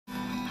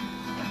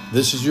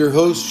This is your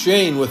host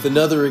Shane with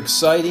another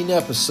exciting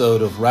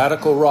episode of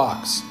Radical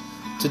Rocks.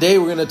 Today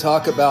we're going to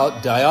talk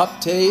about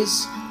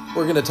dioptase,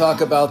 we're going to talk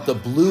about the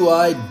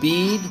blue-eyed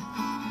bead,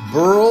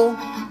 burl,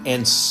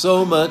 and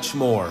so much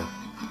more.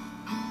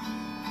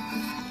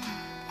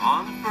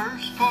 On the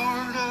first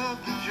part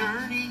of the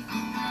journey,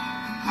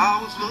 I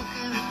was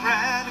looking at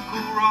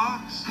radical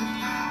rocks.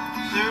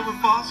 There were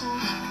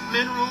fossils,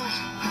 minerals,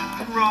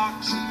 and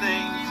rocks and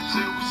things.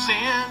 There was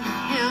sand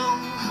and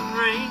hills and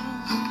rings.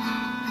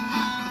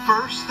 The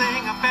first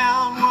thing I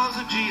found was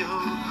a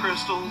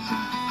geocrystals,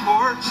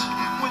 quartz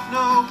with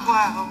no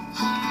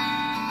clouds.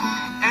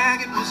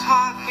 Agate was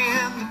hot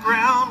and the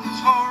ground was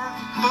hard,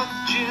 but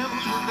the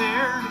gems were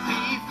there to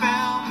be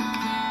found.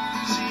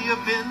 See, I've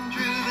been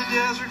through the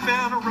desert,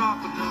 found a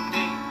rock with no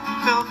name.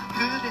 Felt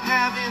good to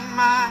have in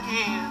my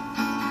hand.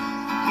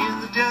 In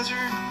the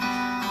desert,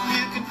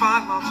 you can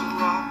find lots of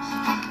rocks,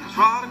 'cause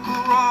radical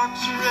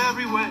rocks are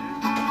everywhere.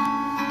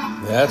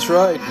 That's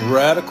right,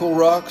 radical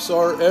rocks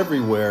are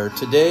everywhere.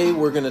 Today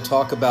we're going to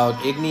talk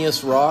about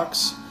igneous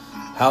rocks,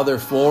 how they're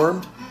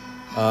formed.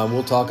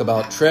 We'll talk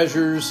about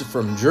treasures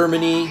from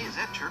Germany, Hey, is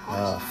that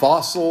turquoise?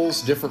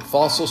 fossils, different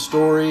fossil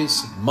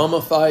stories,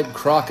 mummified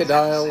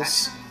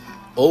crocodiles,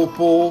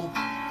 opal,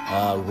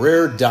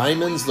 rare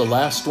diamonds, the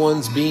last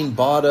ones being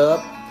bought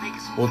up.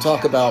 We'll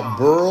talk about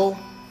burl,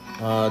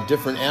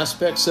 different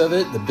aspects of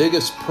it, the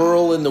biggest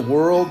pearl in the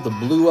world, the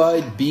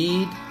blue-eyed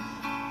bead,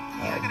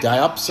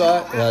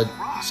 dioptase,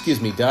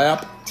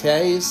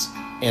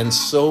 and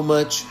so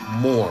much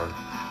more.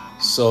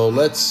 So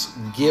let's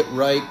get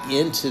right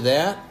into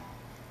that.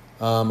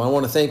 I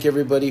want to thank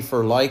everybody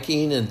for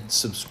liking and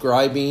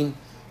subscribing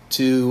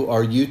to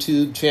our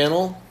YouTube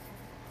channel.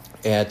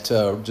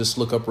 Just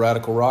look up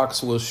Radical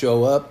Rocks, will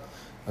show up.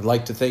 I'd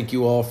like to thank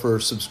you all for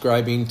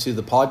subscribing to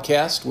the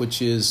podcast,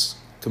 which is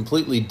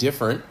completely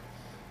different.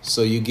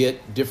 So you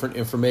get different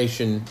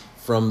information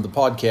from the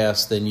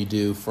podcast than you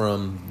do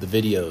from the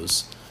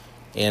videos.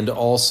 And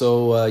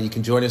also, you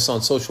can join us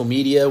on social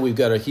media. We've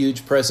got a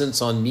huge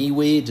presence on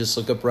MeWe. Just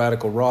look up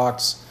Radical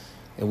Rocks.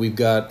 And we've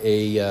got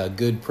a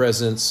good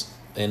presence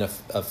in a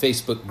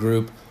Facebook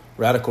group,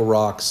 Radical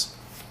Rocks,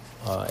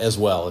 as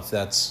well. If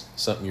that's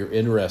something you're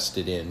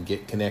interested in,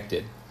 get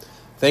connected.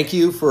 Thank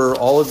you for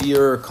all of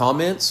your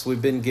comments.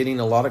 We've been getting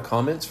a lot of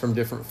comments from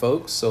different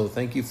folks, so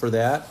thank you for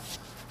that.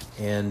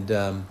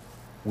 And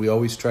we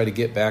always try to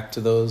get back to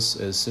those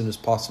as soon as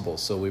possible,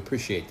 so we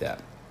appreciate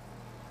that.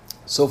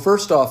 So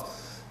first off,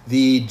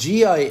 the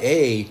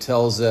GIA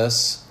tells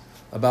us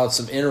about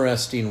some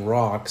interesting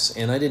rocks,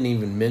 and I didn't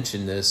even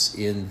mention this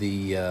in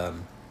the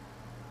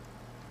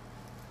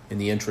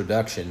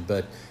introduction,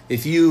 but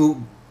if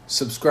you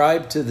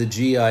subscribe to the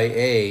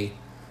GIA,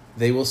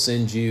 they will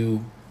send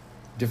you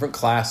different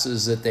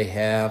classes that they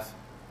have,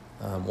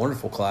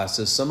 wonderful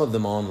classes, some of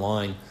them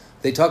online.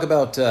 They talk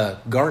about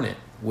garnet,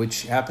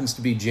 which happens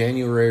to be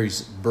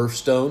January's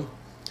birthstone,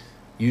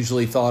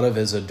 usually thought of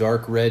as a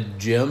dark red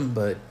gem,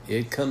 but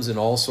it comes in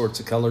all sorts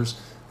of colors.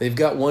 They've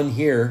got one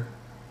here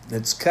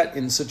that's cut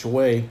in such a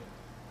way,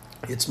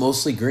 it's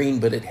mostly green,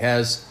 but it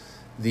has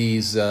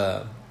these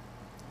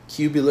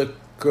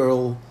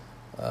cubical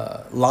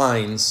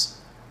lines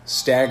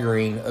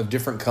staggering of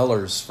different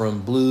colors, from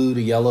blue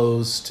to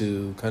yellows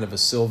to kind of a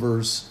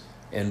silvers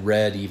and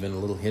red, even a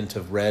little hint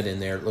of red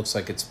in there. It looks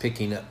like it's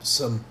picking up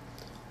some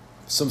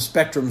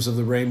spectrums of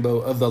the rainbow,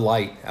 of the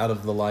light, out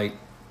of the light.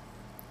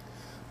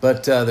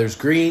 But there's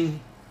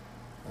green,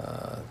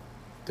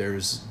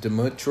 there's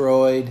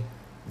dimetroid,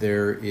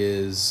 there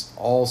is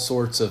all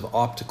sorts of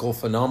optical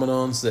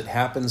phenomenons that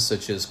happen,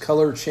 such as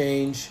color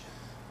change,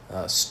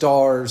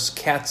 stars,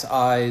 cat's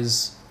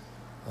eyes,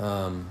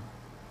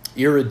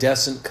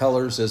 iridescent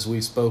colors, as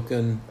we've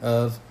spoken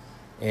of,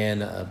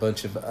 and a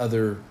bunch of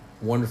other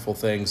wonderful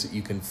things that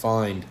you can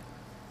find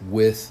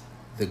with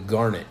the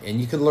garnet. And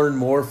you can learn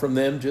more from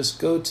them. Just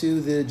go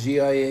to the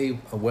GIA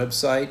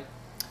website.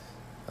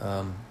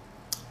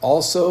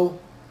 Also,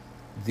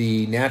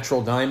 the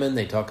natural diamond,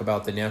 they talk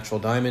about the natural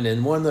diamond.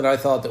 And one that I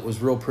thought that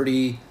was real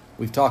pretty,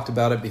 we've talked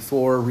about it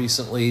before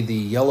recently, the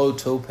yellow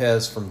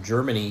topaz from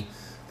Germany.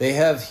 They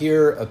have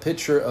here a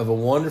picture of a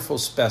wonderful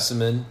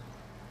specimen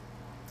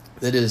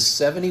that is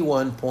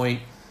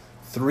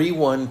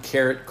 71.31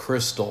 karat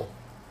crystal.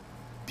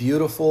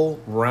 Beautiful,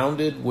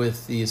 rounded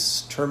with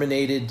this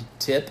terminated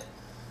tip.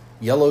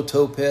 Yellow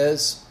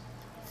topaz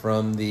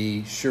from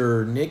the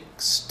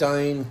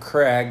Schurnickstein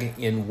Crag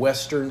in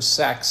western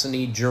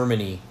Saxony,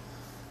 Germany.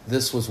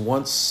 This was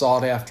once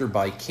sought after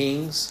by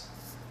kings.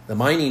 The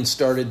mining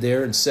started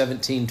there in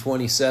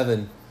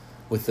 1727,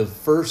 with the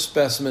first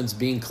specimens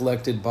being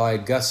collected by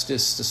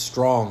Augustus the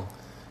Strong.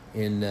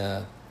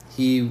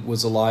 He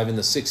was alive in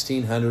the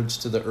 1600s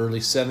to the early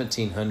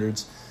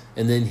 1700s.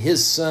 And then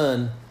his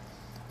son,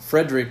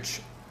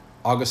 Frederick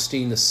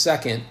Augustine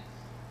II,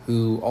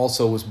 who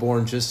also was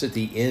born just at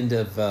the end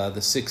of the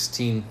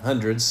 1600s,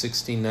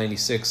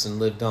 1696, and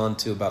lived on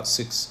to about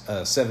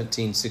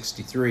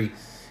 1763.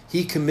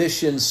 He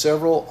commissioned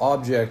several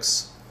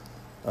objects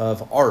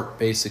of art,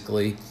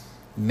 basically,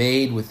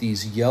 made with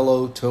these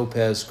yellow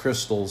topaz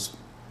crystals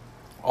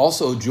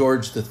Also,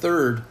 George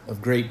III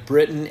of Great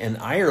Britain and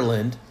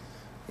Ireland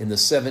in the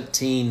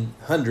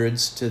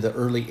 1700s to the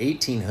early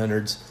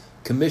 1800s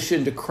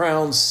commissioned a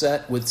crown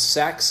set with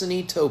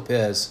Saxony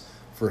topaz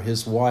for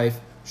his wife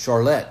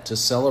Charlotte to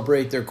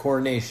celebrate their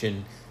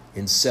coronation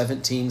in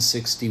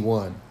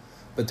 1761.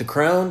 But the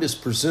crown is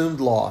presumed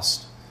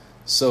lost.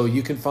 So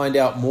you can find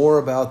out more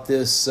about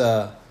this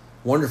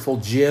wonderful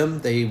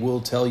gem. They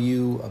will tell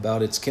you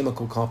about its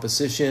chemical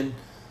composition,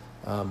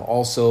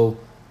 also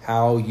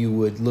how you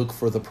would look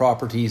for the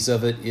properties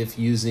of it if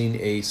using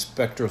a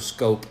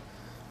spectroscope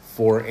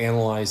for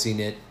analyzing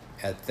it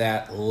at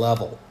that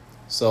level.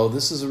 So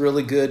this is a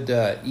really good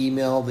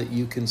email that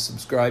you can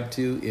subscribe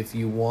to if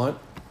you want.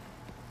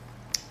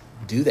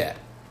 Do that.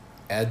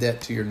 Add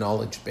that to your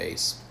knowledge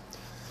base.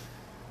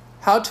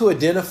 How to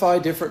identify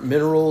different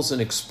minerals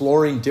and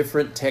exploring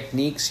different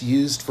techniques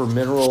used for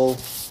mineral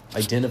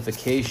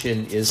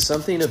identification is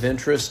something of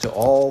interest to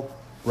all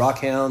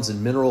rockhounds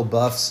and mineral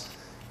buffs.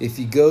 If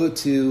you go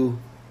to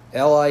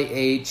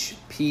lihpao.com,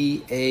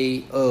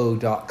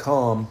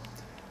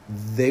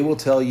 they will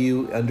tell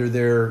you under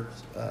their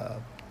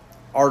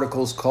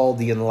articles called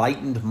The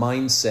Enlightened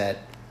Mindset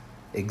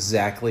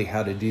exactly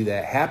how to do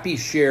that. Happy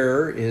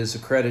Sharer is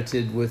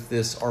accredited with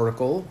this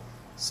article,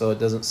 so it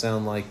doesn't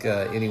sound like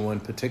anyone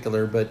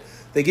particular, but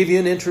they give you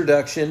an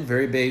introduction,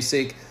 very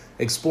basic,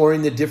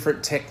 exploring the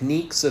different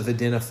techniques of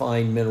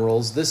identifying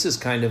minerals. This is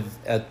kind of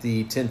at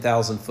the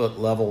 10,000 foot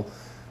level.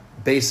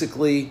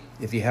 Basically,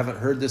 if you haven't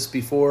heard this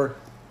before,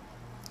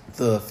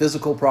 the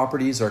physical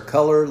properties are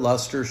color,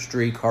 luster,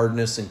 streak,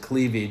 hardness, and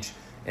cleavage,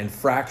 and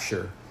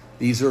fracture.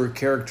 These are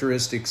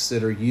characteristics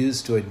that are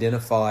used to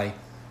identify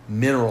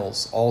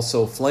minerals.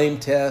 Also flame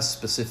tests,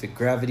 specific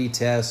gravity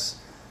tests,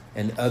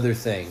 and other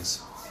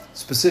things.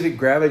 Specific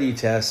gravity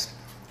test,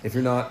 if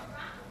you're not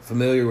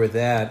familiar with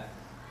that,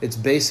 it's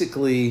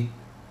basically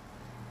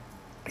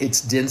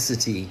its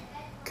density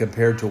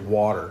compared to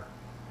water.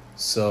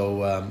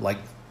 So like,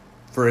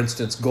 for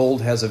instance,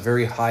 gold has a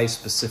very high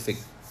specific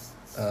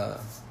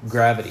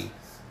gravity.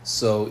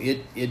 So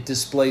it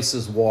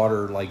displaces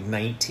water like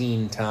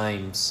 19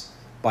 times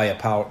by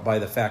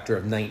the factor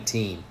of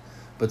 19.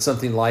 But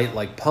something light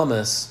like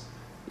pumice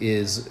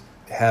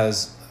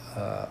has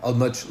a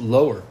much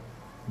lower,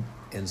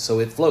 and so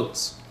it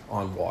floats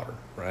on water,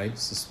 right?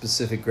 So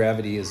specific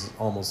gravity is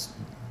almost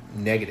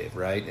negative,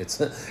 right? It's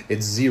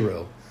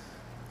zero.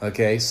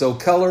 Okay, so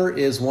color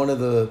is one of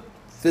the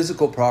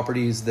physical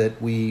properties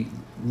that we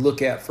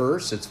look at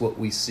first. It's what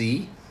we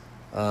see.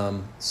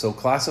 So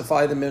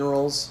classify the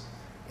minerals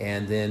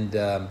and then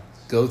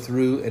go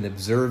through and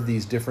observe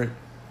these different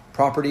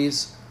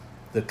properties.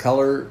 The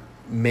color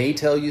may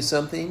tell you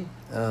something.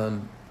 A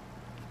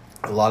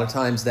lot of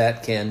times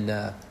that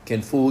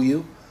can fool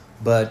you,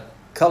 but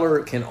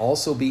color can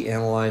also be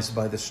analyzed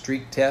by the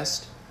streak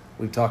test.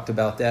 We've talked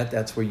about that.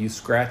 That's where you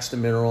scratch the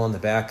mineral on the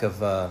back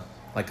of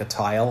like a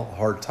tile, a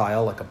hard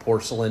tile, like a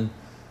porcelain,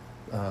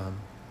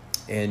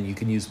 and you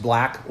can use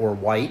black or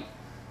white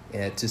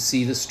to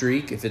see the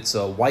streak. If it's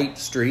a white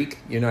streak,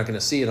 you're not going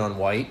to see it on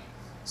white,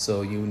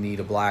 so you need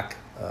a black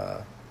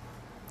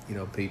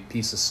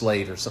piece of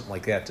slate or something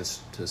like that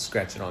to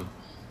scratch it on,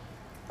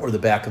 or the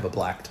back of a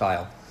black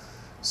tile.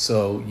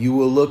 So you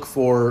will look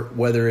for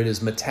whether it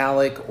is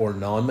metallic or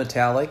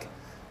non-metallic,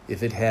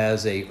 if it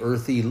has a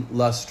earthy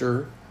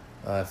luster,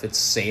 if it's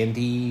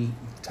sandy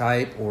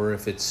type, or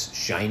if it's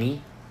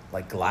shiny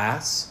like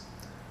glass.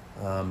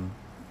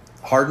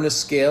 Hardness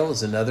scale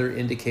is another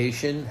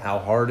indication. How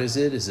hard is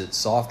it? Is it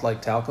soft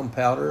like talcum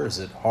powder? Is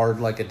it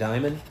hard like a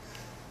diamond?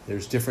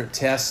 There's different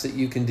tests that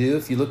you can do.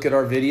 If you look at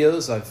our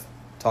videos, I've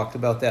talked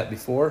about that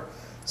before.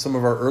 Some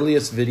of our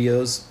earliest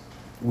videos,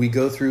 we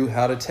go through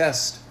how to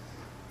test,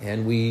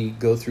 and we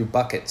go through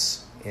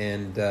buckets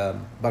and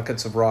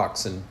buckets of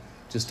rocks and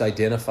just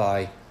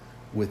identify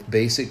with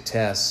basic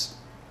tests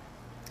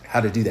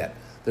how to do that.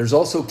 There's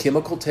also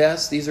chemical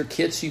tests. These are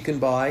kits you can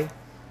buy.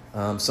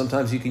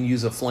 Sometimes you can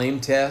use a flame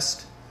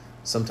test.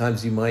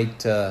 Sometimes you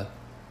might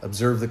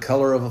observe the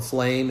color of a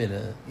flame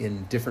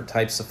in different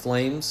types of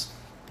flames.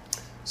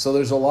 So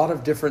there's a lot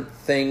of different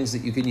things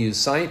that you can use.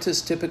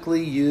 Scientists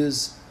typically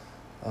use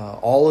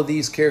all of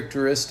these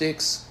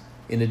characteristics.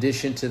 In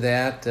addition to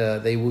that,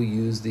 they will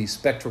use the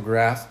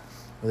spectrograph,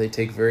 where they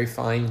take very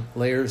fine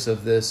layers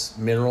of this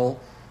mineral,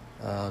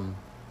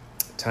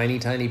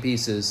 tiny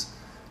pieces,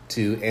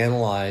 to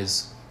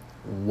analyze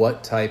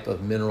what type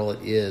of mineral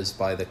it is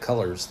by the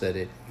colors that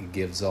it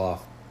gives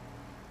off.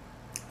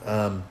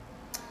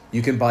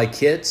 You can buy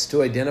kits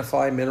to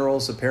identify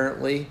minerals,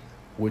 apparently,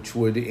 which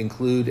would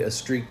include a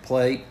streak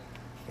plate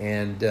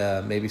and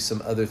maybe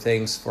some other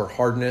things for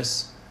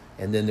hardness.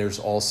 And then there's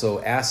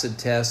also acid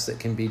tests that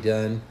can be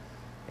done,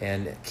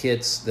 and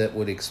kits that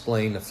would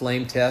explain the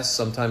flame test.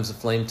 Sometimes the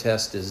flame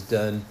test is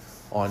done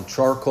on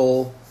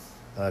charcoal,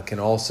 can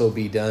also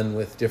be done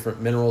with different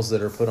minerals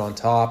that are put on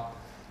top,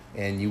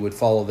 and you would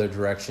follow their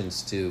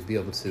directions to be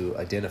able to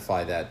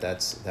identify that.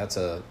 That's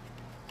a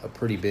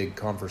pretty big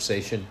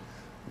conversation.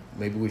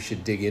 Maybe we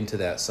should dig into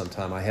that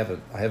sometime. I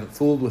haven't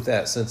fooled with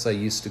that since I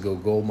used to go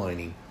gold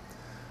mining.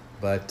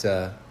 But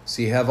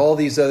so you have all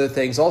these other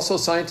things. Also,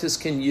 scientists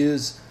can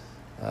use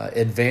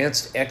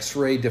advanced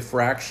X-ray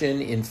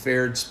diffraction,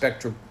 infrared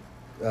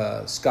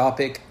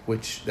spectroscopic,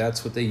 which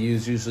that's what they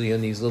use usually in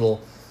these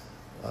little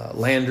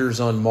landers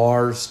on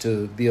Mars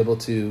to be able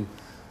to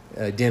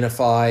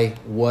identify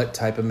what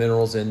type of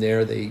minerals in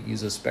there. They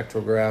use a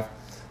spectrograph.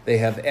 They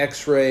have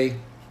X-ray,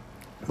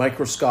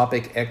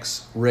 microscopic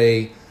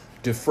X-ray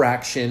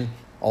diffraction.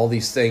 All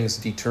these things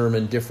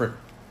determine different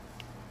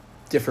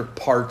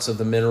parts of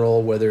the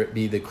mineral, whether it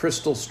be the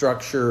crystal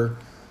structure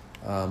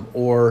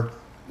or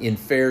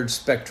infrared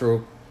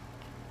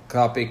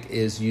spectroscopic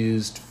is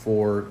used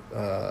for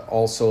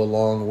also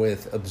along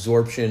with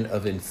absorption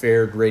of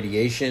infrared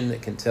radiation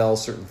that can tell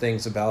certain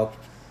things about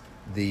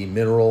the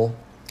mineral.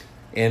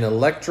 An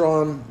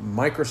electron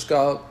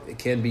microscope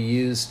can be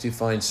used to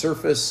find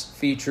surface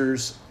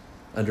features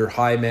under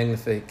high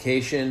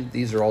magnification.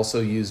 These are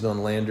also used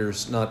on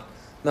landers, not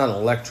an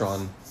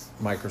electron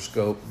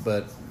microscope,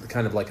 but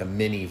kind of like a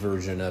mini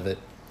version of it.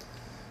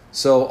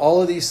 So all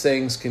of these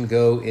things can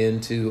go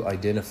into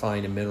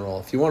identifying a mineral.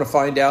 If you want to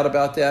find out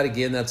about that,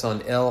 again, that's on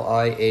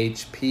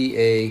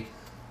lihpao.com.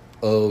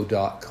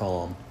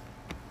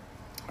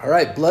 All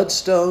right,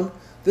 bloodstone.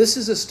 This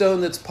is a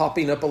stone that's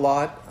popping up a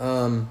lot.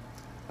 I'm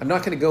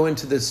not going to go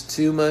into this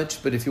too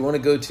much, but if you want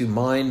to go to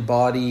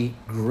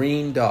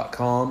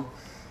mindbodygreen.com,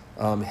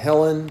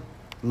 Helen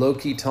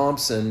Loki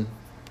Thompson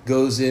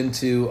goes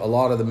into a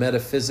lot of the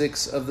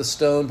metaphysics of the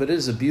stone, but it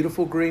is a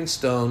beautiful green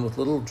stone with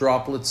little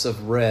droplets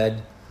of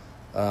red.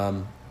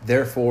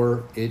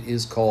 Therefore, it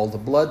is called a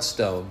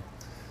bloodstone.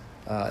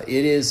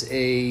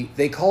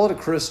 They call it a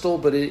crystal,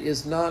 but it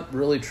is not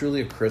really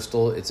truly a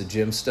crystal. It's a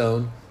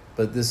gemstone,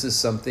 but this is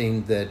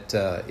something that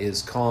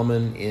is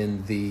common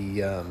in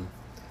the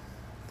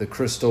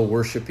crystal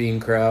worshiping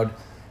crowd.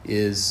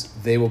 Is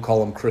they will call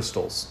them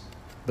crystals,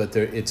 but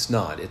it's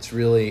not. It's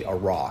really a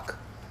rock.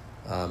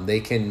 They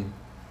can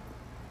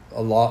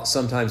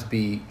sometimes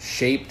be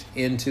shaped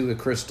into a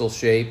crystal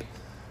shape,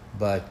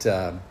 but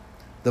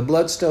the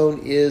bloodstone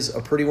is a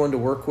pretty one to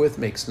work with,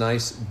 makes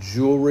nice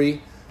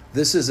jewelry.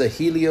 This is a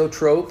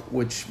heliotrope,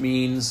 which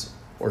means,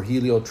 or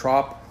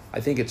heliotrop,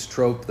 I think it's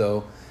trope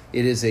though.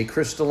 It is a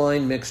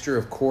crystalline mixture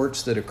of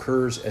quartz that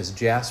occurs as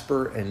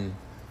jasper and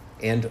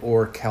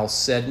or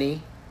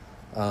chalcedony.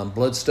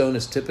 Bloodstone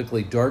is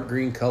typically dark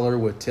green color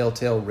with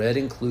telltale red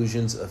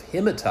inclusions of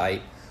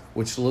hematite,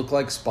 which look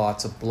like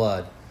spots of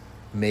blood,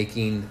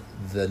 making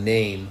the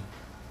name,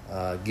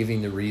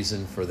 giving the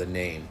reason for the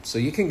name. So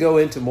you can go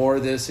into more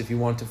of this if you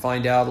want to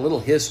find out a little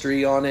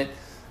history on it.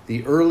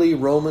 The early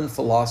Roman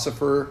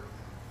philosopher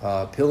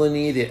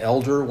Pliny the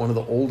Elder, one of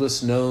the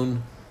oldest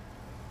known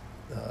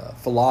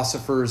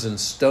philosophers and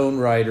stone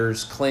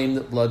writers, claimed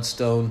that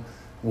bloodstone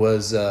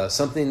was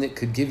something that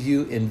could give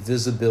you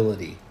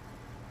invisibility.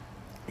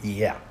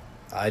 Yeah,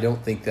 I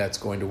don't think that's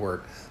going to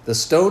work. The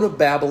Stone of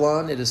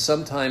Babylon, it is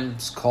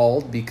sometimes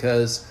called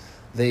because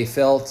they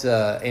felt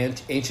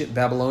ancient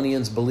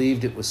Babylonians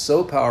believed it was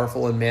so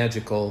powerful and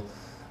magical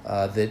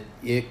that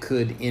it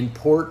could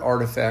import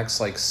artifacts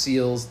like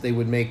seals. They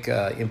would make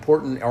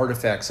important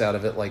artifacts out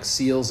of it like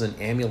seals and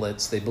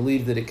amulets. They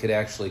believed that it could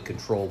actually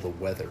control the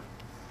weather.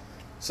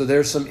 So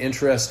there's some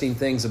interesting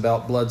things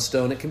about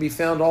bloodstone. It can be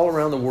found all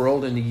around the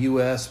world in the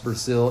U.S.,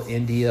 Brazil,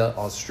 India,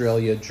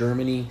 Australia,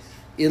 Germany,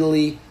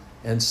 Italy,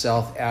 and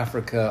South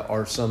Africa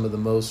are some of the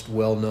most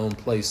well-known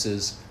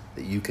places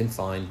that you can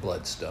find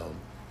bloodstone.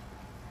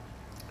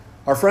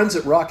 Our friends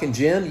at Rock and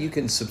Gem, you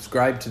can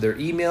subscribe to their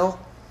email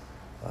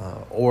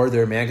or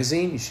their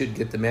magazine. You should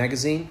get the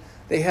magazine.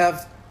 They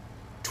have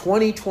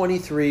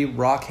 2023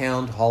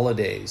 Rockhound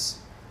holidays.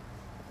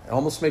 It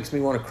almost makes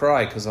me want to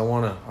cry because I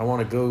want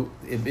to go.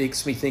 It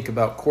makes me think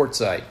about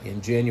Quartzsite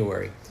in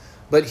January.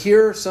 But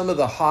here are some of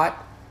the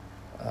hot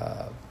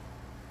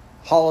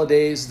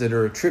holidays that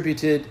are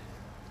attributed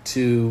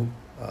to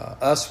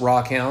us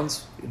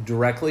Rockhounds,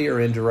 directly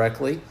or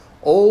indirectly.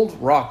 Old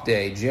Rock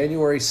Day,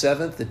 January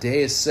 7th. The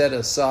day is set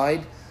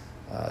aside.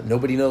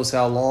 Nobody knows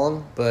how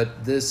long,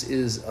 but this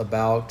is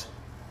about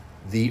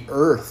the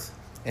earth.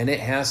 And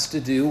it has to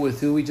do with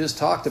who we just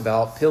talked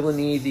about,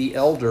 Pliny the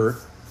Elder,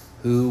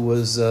 who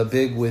was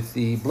big with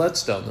the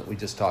bloodstone that we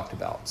just talked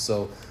about.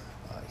 So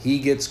he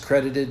gets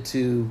credited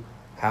to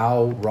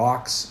how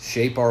rocks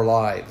shape our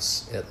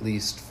lives, at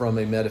least from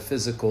a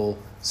metaphysical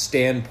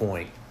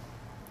standpoint.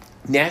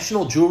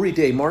 National Jewelry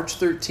Day, March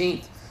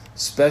 13th.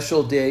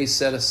 Special day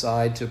set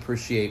aside to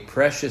appreciate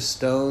precious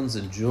stones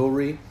and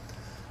jewelry.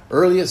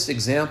 Earliest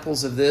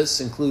examples of this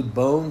include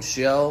bone,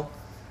 shell,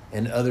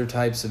 and other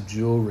types of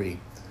jewelry,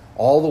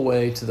 all the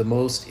way to the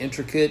most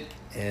intricate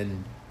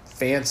and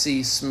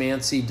fancy,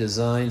 smancy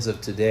designs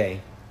of today.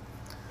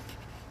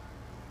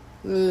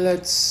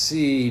 Let's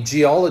see.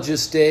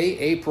 Geologist Day,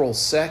 April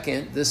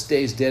 2nd. This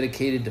day is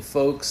dedicated to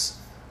folks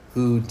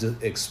who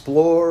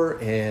explore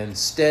and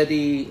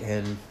study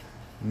and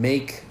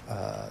make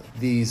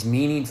these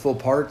meaningful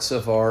parts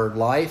of our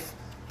life,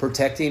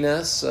 protecting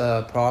us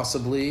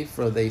possibly,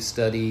 for they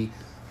study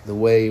the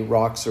way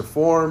rocks are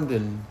formed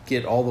and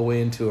get all the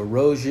way into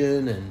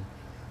erosion and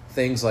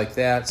things like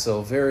that.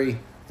 So very,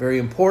 very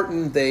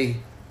important. They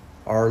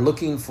are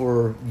looking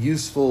for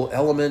useful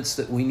elements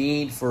that we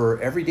need for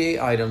everyday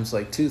items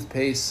like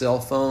toothpaste, cell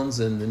phones,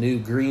 and the new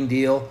Green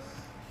Deal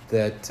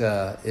that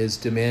is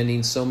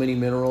demanding so many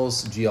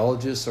minerals.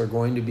 Geologists are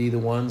going to be the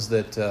ones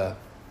that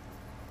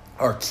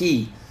are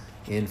key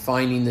in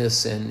finding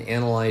this and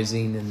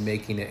analyzing and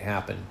making it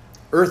happen.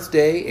 Earth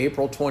Day,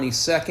 April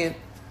 22nd.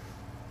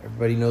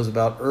 Everybody knows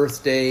about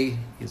Earth Day.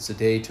 It's a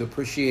day to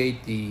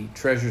appreciate the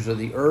treasures of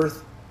the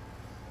earth.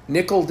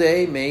 Nickel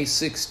Day, May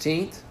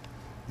 16th.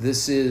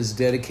 This is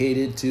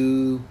dedicated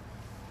to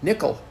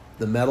nickel,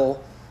 the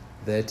metal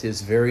that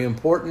is very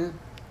important.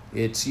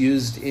 It's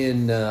used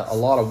in a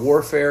lot of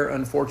warfare,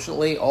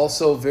 unfortunately.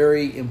 Also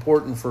very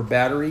important for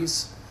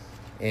batteries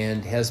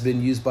and has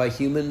been used by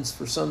humans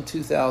for some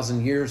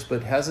 2,000 years,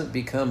 but hasn't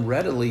become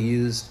readily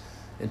used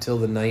until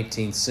the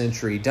 19th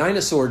century.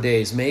 Dinosaur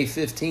Days, May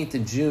 15th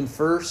and June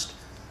 1st.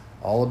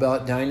 All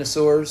about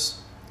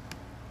dinosaurs.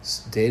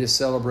 It's a day to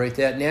celebrate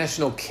that.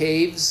 National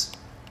Caves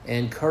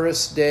and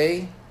Karst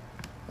Day.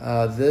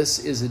 This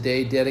is a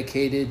day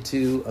dedicated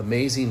to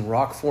amazing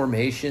rock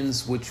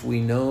formations, which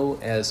we know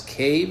as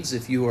caves.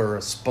 If you are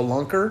a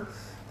spelunker,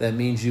 that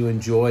means you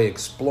enjoy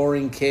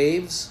exploring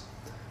caves.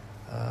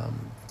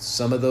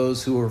 Some of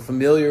those who are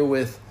familiar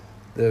with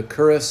the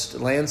Karst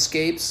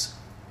landscapes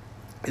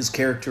is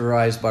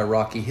characterized by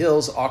rocky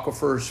hills,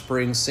 aquifers,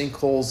 springs,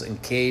 sinkholes,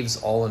 and caves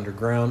all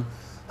underground.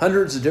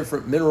 Hundreds of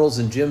different minerals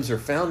and gems are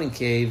found in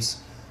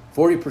caves.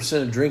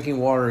 40% of drinking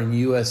water in the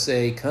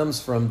USA comes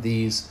from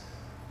these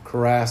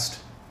Karst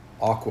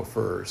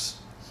aquifers,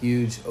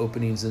 huge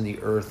openings in the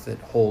earth that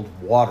hold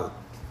water.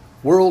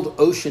 World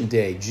Ocean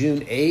Day,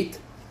 June 8th.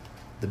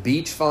 The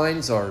beach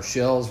finds are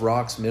shells,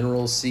 rocks,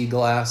 minerals, sea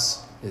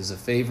glass is a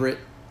favorite.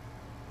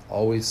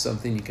 Always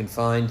something you can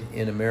find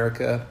in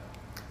America.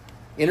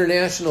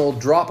 International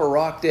Drop a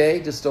Rock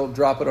Day. Just don't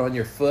drop it on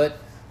your foot.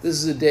 This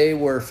is a day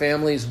where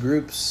families,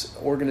 groups,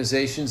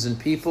 organizations, and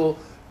people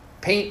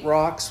paint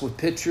rocks with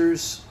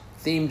pictures,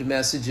 themed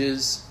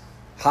messages,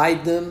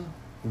 hide them.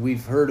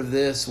 We've heard of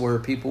this where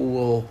people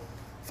will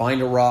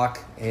find a rock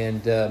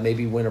and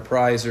maybe win a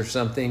prize or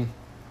something.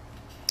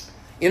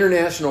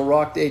 International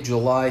Rock Day,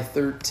 July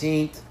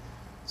 13th,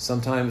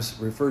 sometimes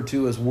referred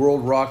to as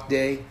World Rock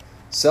Day.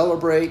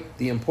 Celebrate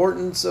the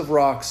importance of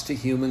rocks to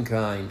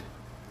humankind.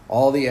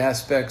 All the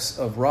aspects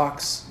of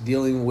rocks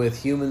dealing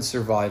with human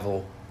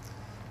survival.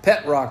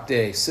 Pet Rock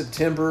Day,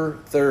 September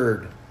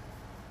 3rd.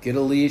 Get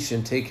a leash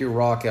and take your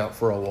rock out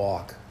for a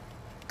walk.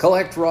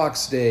 Collect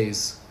Rocks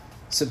Days,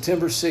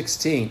 September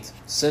 16th.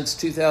 Since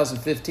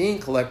 2015,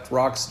 Collect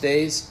Rocks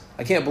Days,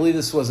 I can't believe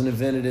this wasn't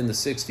invented in the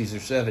 60s or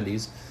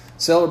 70s,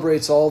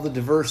 celebrates all the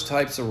diverse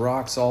types of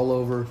rocks all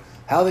over,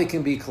 how they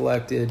can be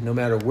collected no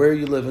matter where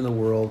you live in the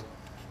world.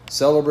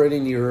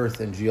 Celebrating the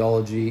earth and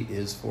geology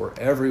is for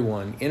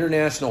everyone.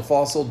 International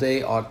Fossil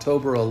Day,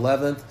 October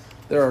 11th.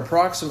 There are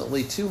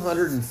approximately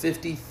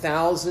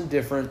 250,000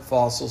 different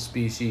fossil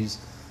species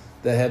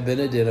that have been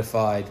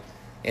identified,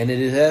 and it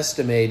is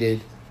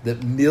estimated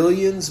that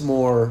millions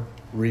more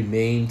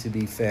remain to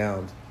be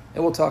found.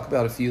 And we'll talk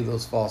about a few of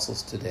those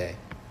fossils today.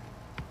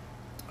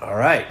 All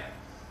right,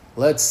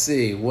 let's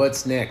see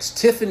what's next.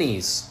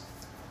 Tiffany's.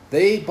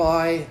 They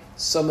buy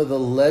some of the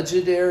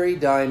legendary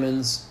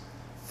diamonds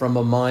from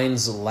a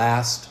mine's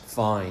last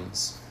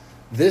finds.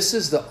 This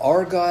is the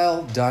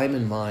Argyle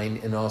Diamond Mine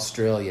in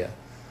Australia.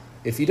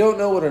 If you don't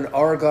know what an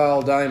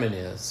Argyle diamond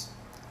is,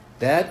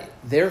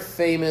 they're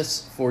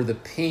famous for the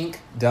pink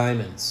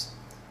diamonds.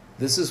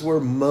 This is where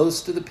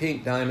most of the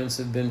pink diamonds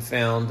have been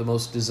found, the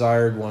most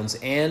desired ones,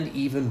 and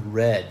even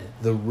red,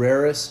 the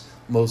rarest,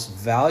 most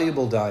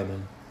valuable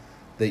diamond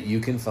that you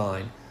can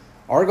find.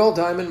 Argyle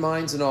Diamond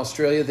Mines in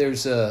Australia,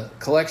 there's a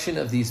collection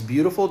of these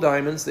beautiful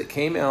diamonds that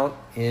came out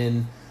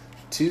in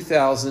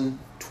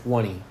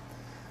 2020.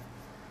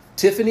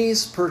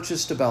 Tiffany's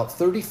purchased about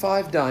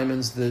 35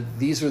 diamonds.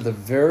 These are the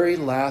very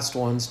last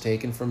ones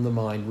taken from the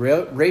mine.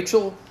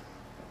 Rachel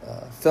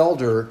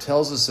Felder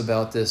tells us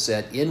about this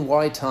at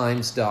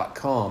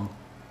nytimes.com,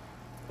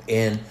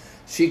 and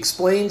she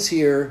explains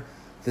here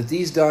that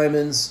these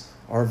diamonds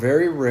are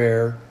very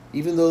rare.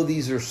 Even though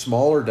these are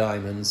smaller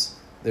diamonds,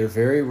 they're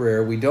very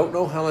rare. We don't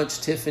know how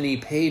much Tiffany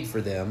paid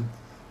for them,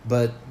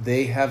 but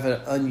they have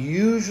an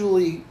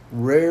unusually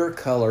rare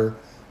color,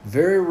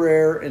 very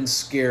rare and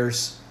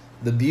scarce.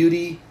 The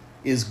beauty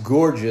is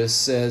gorgeous,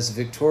 says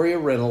Victoria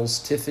Reynolds,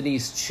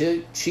 Tiffany's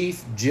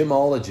chief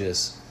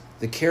gemologist.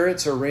 The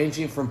carats are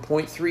ranging from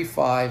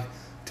 0.35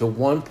 to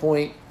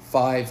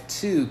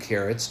 1.52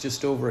 carats,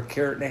 just over a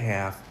carat and a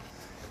half.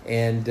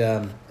 And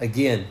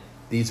again,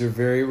 these are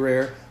very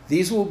rare.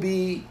 These will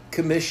be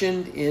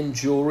commissioned in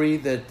jewelry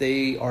that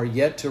they are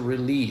yet to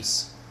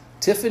release.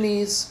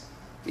 Tiffany's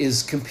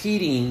is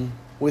competing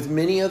with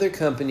many other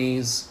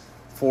companies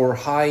for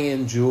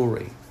high-end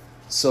jewelry.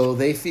 So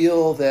they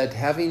feel that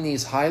having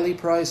these highly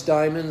priced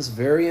diamonds,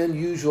 very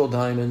unusual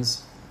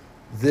diamonds,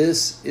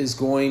 this is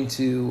going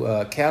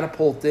to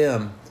catapult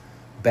them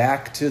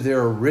back to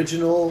their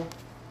original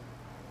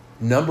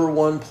number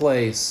one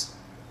place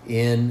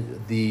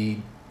in the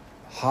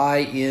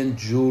high-end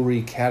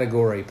jewelry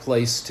category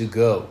place to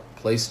go.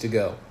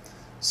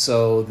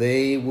 So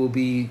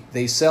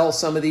they sell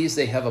some of these.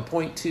 They have a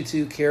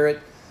 0.22 carat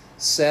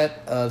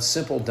set of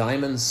simple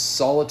diamond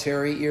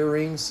solitary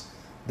earrings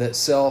that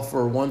sell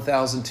for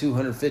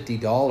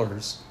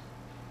 $1,250.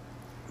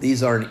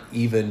 These aren't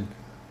even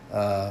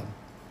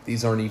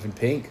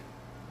pink.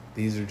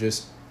 These are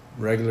just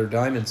regular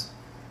diamonds.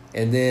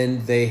 And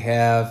then they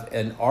have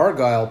an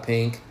argyle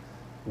pink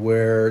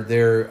where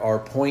there are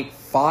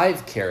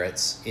 0.5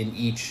 carats in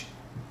each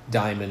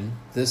diamond,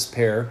 this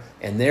pair,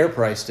 and they're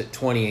priced at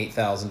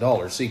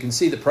 $28,000. So you can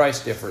see the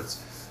price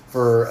difference.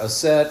 For a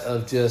set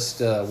of just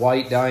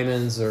white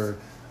diamonds or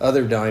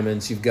other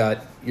diamonds, you're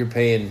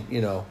paying,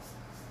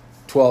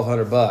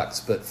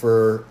 $1,200. But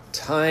for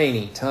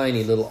tiny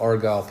little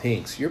argyle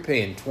pinks, you're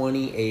paying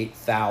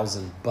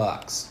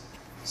 $28,000.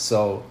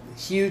 So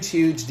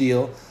huge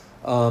deal.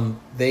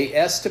 They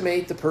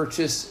estimate the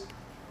purchase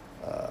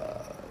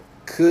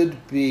could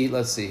be,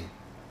 let's see,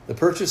 the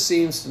purchase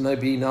seems to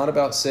be not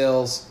about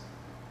sales,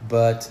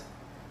 but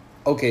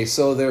okay,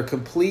 so their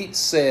complete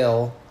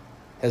sale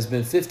has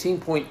been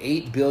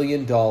 $15.8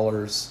 billion.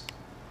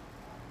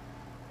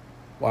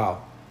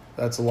 Wow,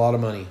 that's a lot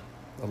of money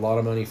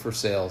for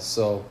sales.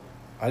 So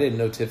I didn't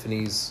know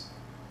Tiffany's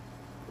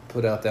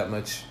put out that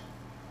much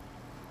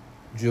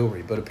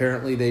jewelry, but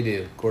apparently they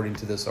do, according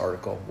to this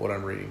article, what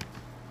I'm reading.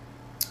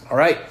 All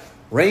right,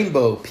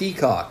 rainbow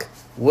peacock.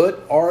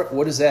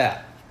 What is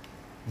that?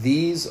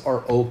 These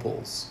are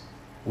opals.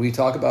 We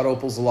talk about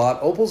opals a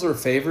lot. Opals are a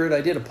favorite.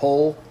 I did a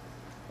poll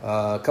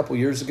a couple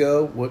years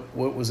ago. What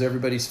was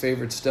everybody's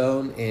favorite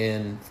stone?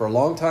 And for a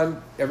long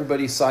time,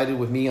 everybody sided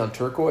with me on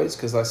turquoise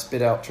because I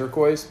spit out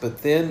turquoise.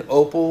 But then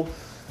opal,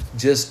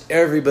 just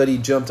everybody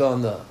jumped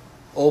on the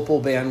opal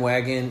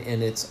bandwagon,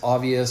 and it's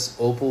obvious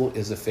opal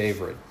is a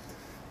favorite.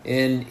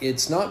 And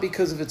it's not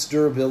because of its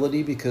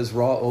durability, because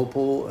raw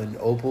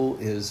opal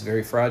is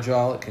very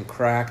fragile. It can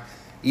crack.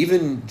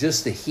 Even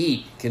just the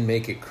heat can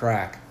make it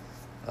crack.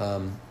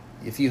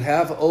 If you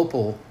have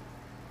opal,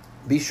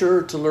 be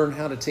sure to learn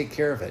how to take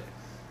care of it.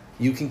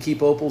 You can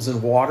keep opals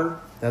in water.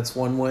 That's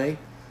one way.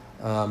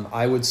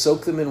 I would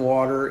soak them in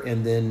water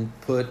and then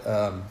put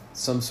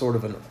some sort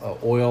of an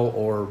oil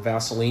or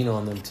Vaseline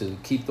on them to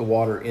keep the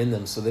water in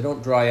them so they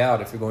don't dry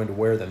out if you're going to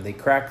wear them. They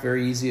crack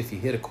very easy if you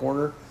hit a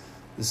corner.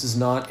 This is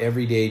not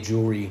everyday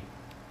jewelry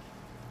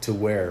to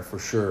wear, for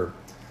sure.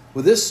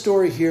 Well, this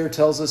story here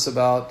tells us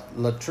about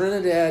La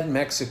Trinidad,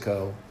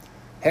 Mexico.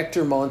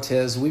 Hector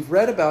Montes, we've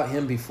read about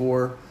him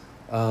before.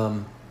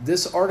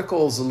 This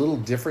article is a little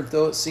different,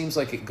 though. It seems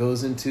like it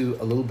goes into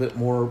a little bit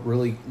more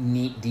really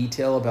neat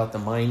detail about the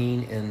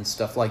mining and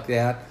stuff like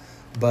that.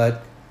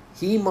 But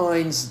he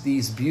mines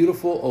these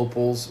beautiful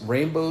opals,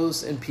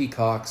 rainbows and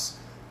peacocks.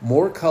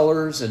 More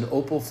colors and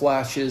opal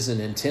flashes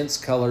and intense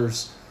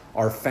colors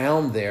are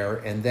found there,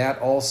 and that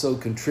also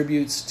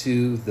contributes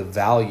to the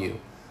value.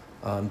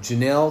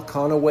 Janelle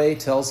Conaway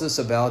tells us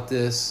about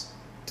this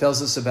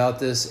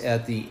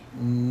at the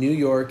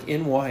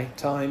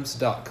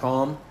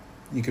NewYorkNYTimes.com.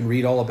 You can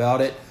read all about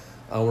it.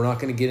 We're not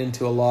going to get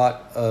into a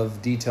lot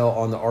of detail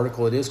on the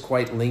article. It is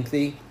quite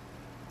lengthy.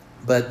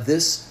 But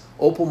this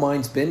opal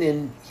mine's been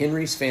in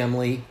Henry's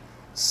family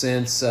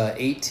since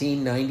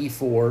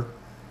 1894,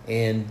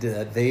 and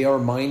they are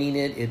mining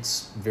it.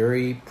 It's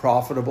very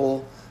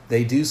profitable.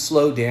 They do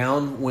slow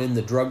down when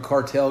the drug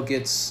cartel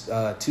gets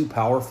too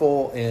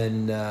powerful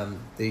and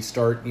they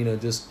start,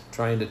 just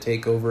trying to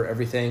take over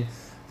everything.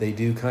 They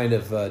do kind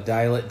of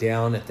dial it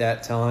down at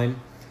that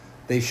time.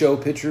 They show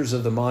pictures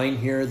of the mine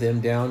here,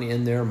 them down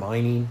in there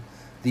mining.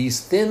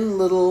 These thin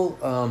little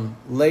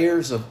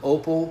layers of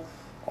opal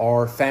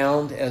are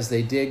found as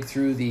they dig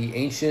through the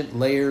ancient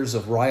layers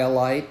of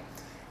rhyolite,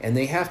 and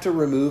they have to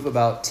remove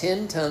about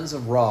 10 tons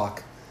of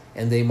rock,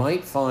 and they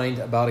might find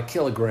about a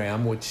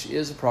kilogram, which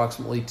is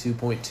approximately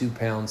 2.2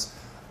 pounds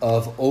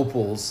of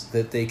opals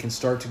that they can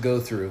start to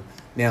go through.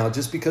 Now,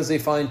 just because they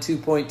find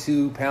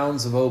 2.2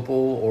 pounds of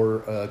opal or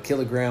a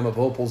kilogram of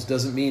opals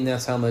doesn't mean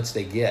that's how much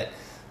they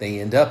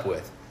end up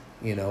with,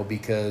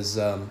 because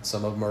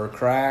some of them are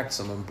cracked,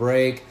 some of them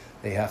break.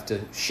 They have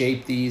to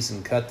shape these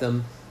and cut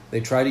them. They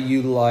try to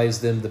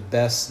utilize them the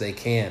best they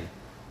can.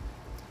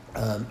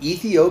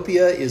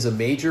 Ethiopia is a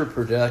major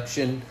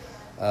production,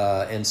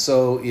 and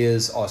so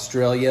is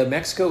Australia.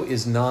 Mexico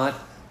is not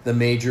the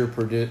major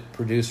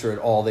producer at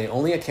all. They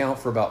only account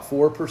for about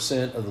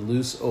 4% of the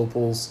loose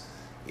opals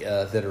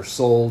that are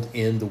sold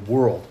in the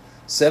world.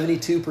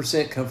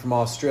 72% come from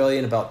Australia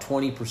and about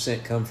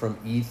 20% come from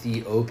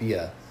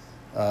Ethiopia.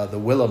 The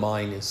Willa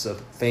mine is a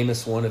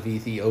famous one of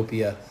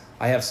Ethiopia.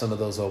 I have some of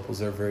those opals.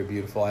 They're very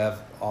beautiful. I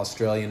have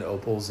Australian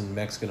opals and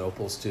Mexican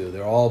opals too.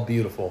 They're all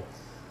beautiful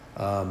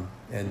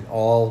and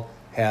all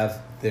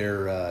have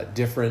their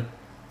different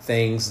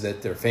things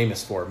that they're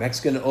famous for.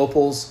 Mexican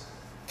opals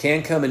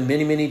can come in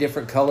many, many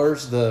different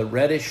colors. The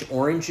reddish,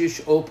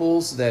 orangish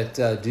opals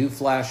that do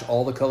flash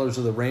all the colors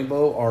of the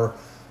rainbow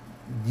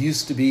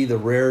used to be the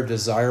rare,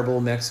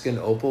 desirable Mexican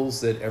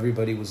opals that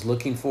everybody was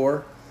looking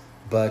for.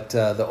 But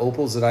the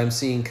opals that I'm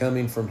seeing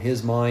coming from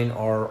his mine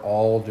are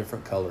all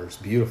different colors.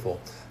 Beautiful.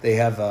 They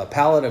have a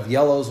palette of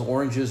yellows,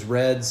 oranges,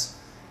 reds,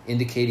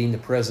 indicating the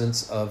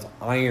presence of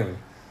iron.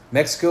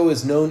 Mexico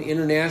is known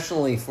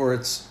internationally for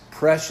its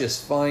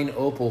precious fine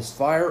opals,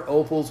 fire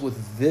opals with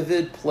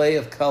vivid play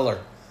of color.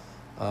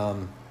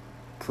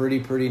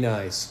 Pretty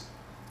nice.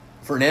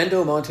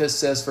 Fernando Montes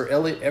says for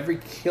every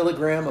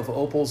kilogram of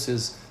opals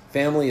his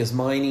family is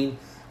mining,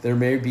 there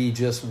may be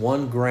just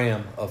 1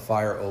 gram of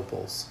fire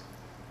opals.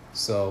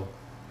 So,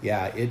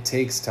 yeah, it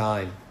takes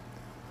time.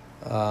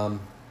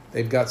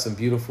 They've got some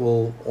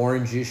beautiful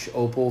orangish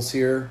opals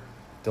here.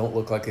 Don't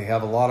look like they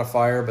have a lot of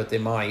fire, but they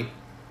might.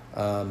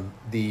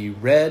 The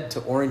red to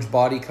orange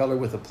body color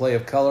with a play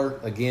of color,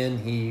 again,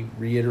 he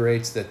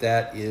reiterates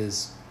that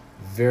is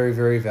very,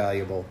 very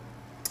valuable.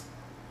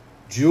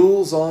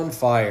 Jewels on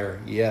fire,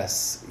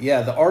 yes.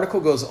 Yeah, the article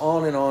goes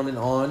on and on and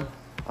on.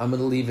 I'm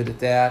going to leave it at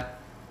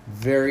that.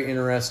 Very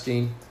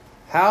interesting.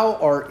 How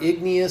are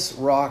igneous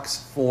rocks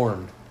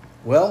formed?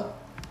 Well,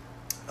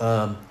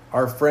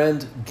 our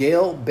friend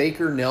Gail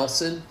Baker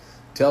Nelson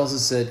tells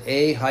us at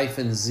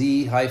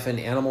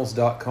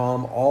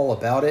a-z-animals.com all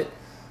about it.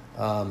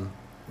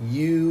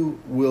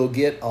 You will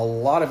get a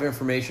lot of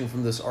information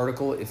from this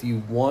article if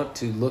you want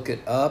to look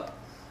it up.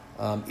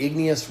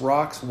 Igneous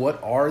rocks,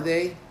 what are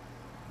they?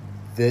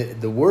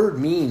 The word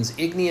means,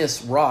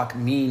 igneous rock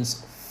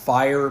means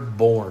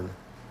fire-born.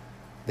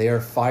 They are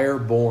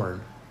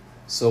fire-born.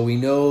 So we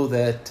know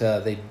that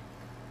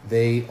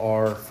they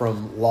are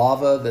from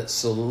lava that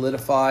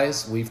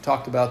solidifies. We've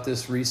talked about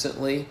this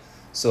recently,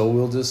 so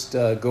we'll just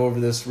go over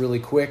this really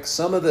quick.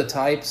 Some of the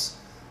types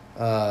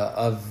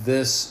of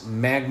this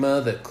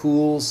magma that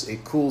cools,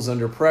 it cools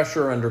under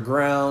pressure,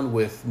 underground,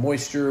 with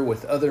moisture,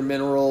 with other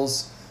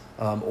minerals,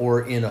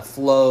 or in a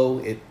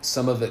flow.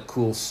 Some of it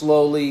cools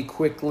slowly,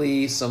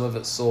 quickly. Some of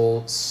it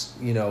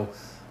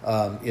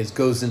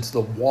goes into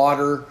the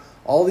water.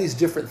 All these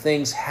different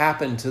things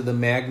happen to the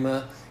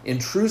magma.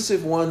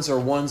 Intrusive ones are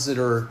ones that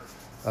are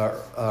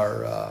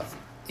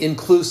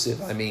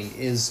inclusive.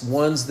 Is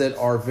ones that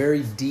are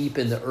very deep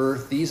in the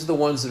earth. These are the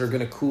ones that are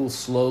going to cool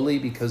slowly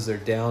because they're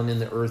down in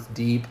the earth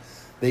deep.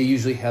 They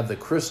usually have the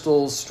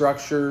crystals,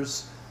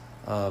 structures,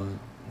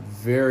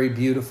 very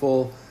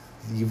beautiful.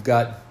 You've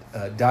got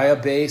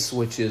diabase,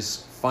 which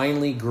is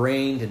finely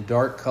grained and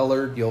dark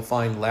colored. You'll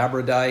find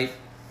labradite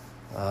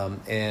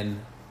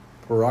and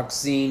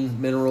pyroxene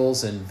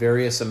minerals and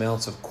various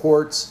amounts of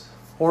quartz,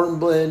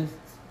 hornblende,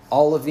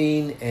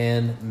 olivine,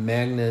 and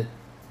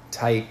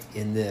magnetite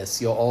in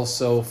this. You'll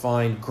also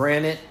find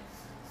granite,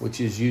 which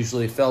is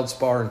usually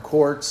feldspar and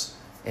quartz,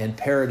 and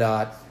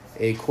peridot,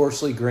 a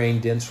coarsely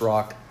grained dense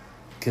rock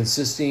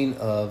consisting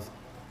of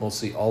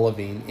mostly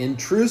olivine.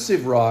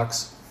 Intrusive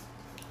rocks,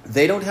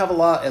 they don't have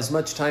as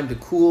much time to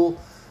cool.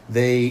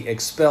 They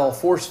expel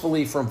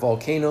forcefully from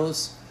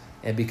volcanoes,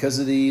 and because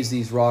of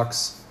these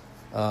rocks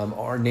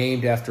are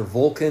named after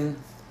Vulcan,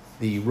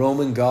 the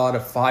Roman god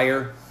of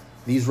fire.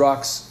 These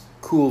rocks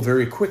cool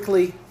very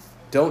quickly,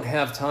 don't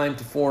have time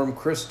to form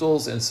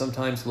crystals, and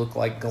sometimes look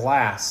like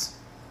glass.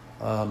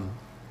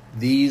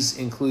 These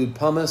include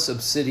pumice,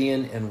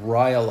 obsidian, and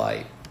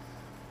rhyolite.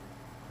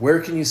 Where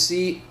can you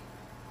see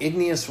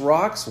igneous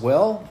rocks?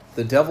 Well,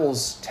 the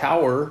Devil's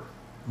Tower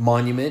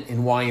monument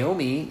in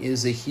Wyoming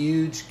is a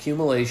huge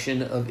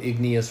accumulation of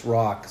igneous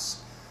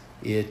rocks.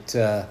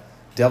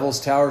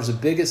 Devil's Tower is the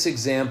biggest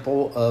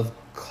example of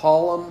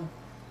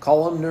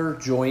columnar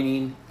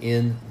joining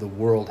in the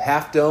world.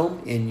 Half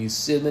Dome in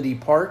Yosemite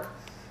Park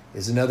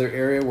is another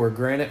area where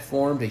granite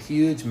formed a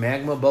huge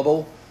magma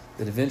bubble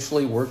that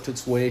eventually worked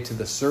its way to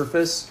the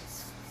surface.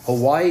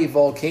 Hawaii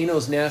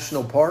Volcanoes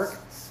National Park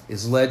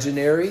is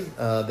legendary.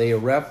 They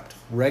erupt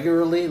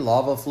regularly,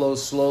 lava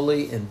flows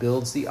slowly, and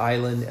builds the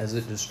island as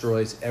it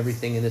destroys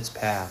everything in its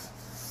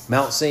path.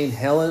 Mount St.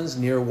 Helens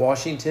near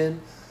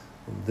Washington,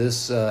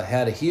 this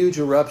had a huge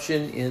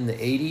eruption in the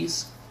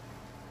 80s.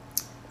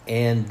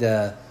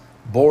 And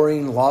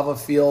Boring Lava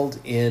Field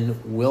in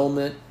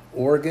Wilmette,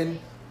 Oregon,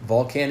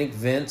 volcanic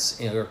vents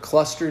are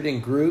clustered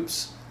in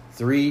groups,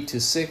 3 to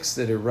 6,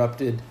 that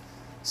erupted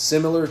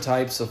similar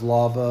types of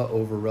lava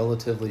over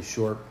relatively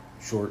short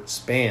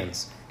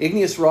spans.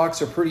 Igneous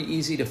rocks are pretty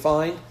easy to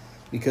find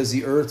because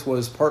the earth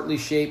was partly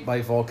shaped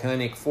by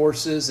volcanic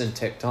forces, and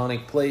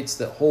tectonic plates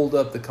that hold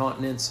up the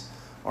continents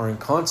are in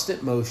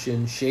constant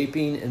motion,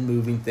 shaping and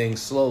moving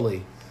things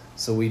slowly.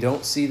 So we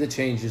don't see the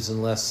changes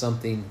unless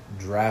something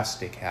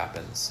drastic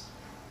happens.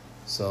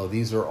 So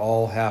these are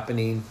all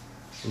happening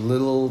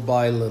little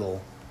by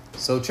little.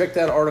 So check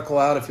that article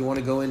out if you want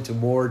to go into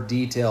more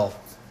detail.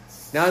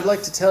 Now I'd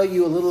like to tell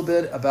you a little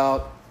bit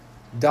about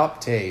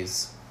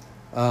dioptase.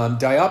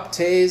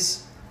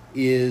 Dioptase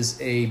is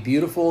a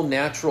beautiful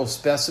natural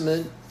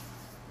specimen.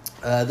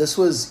 This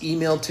was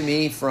emailed to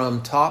me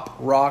from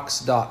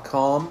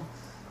toprocks.com.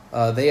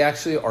 They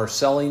actually are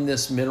selling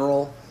this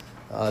mineral.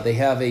 They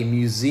have a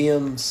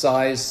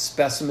museum-sized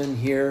specimen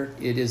here.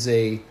 It is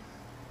a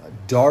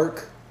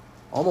dark,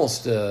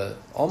 almost a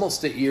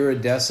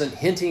iridescent,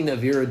 hinting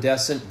of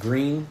iridescent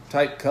green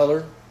type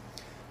color.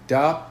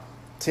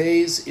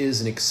 Dioptase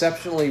is an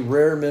exceptionally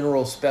rare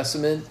mineral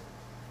specimen.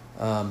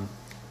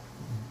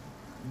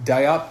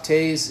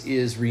 Dioptase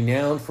is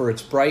renowned for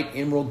its bright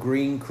emerald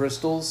green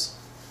crystals.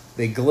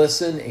 They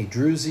glisten a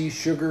druzy,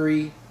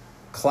 sugary,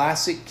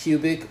 classic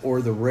cubic,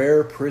 or the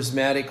rare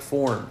prismatic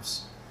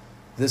forms.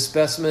 This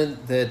specimen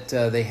that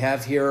they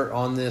have here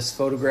on this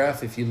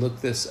photograph, if you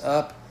look this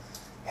up,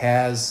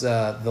 has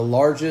the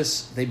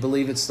largest, they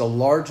believe it's the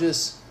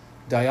largest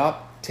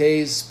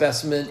dioptase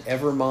specimen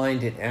ever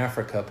mined in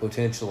Africa,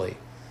 potentially.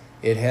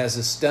 It has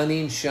a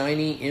stunning,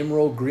 shiny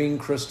emerald green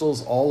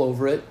crystals all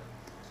over it,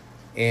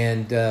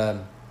 and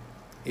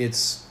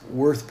it's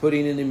worth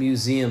putting in a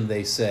museum,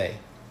 they say.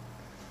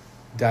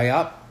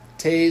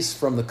 Dioptase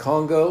from the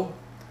Congo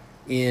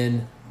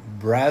in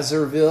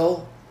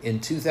Brazzaville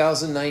in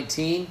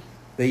 2019,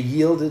 they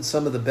yielded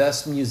some of the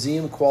best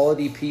museum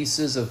quality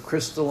pieces of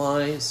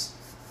crystallized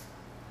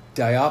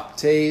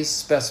dioptase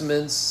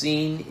specimens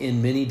seen in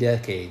many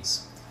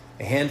decades.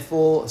 A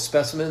handful of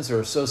specimens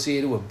are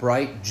associated with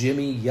bright,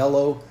 gemmy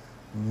yellow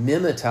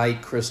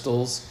mimetite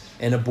crystals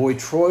and a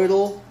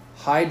botryoidal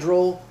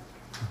hydral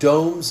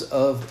domes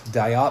of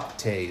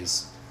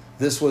dioptase.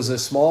 This was a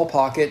small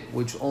pocket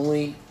which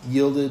only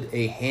yielded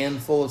a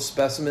handful of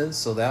specimens,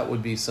 so that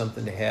would be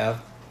something to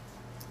have.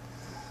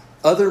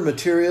 Other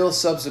material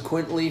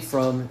subsequently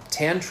from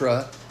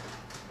Tantara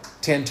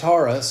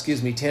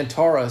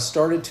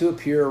started to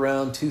appear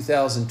around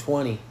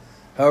 2020.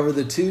 However,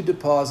 the two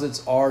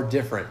deposits are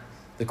different.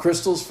 The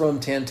crystals from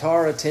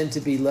Tantara tend to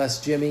be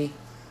less gemmy,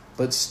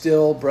 but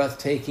still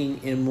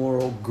breathtaking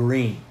emerald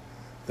green.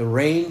 The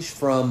range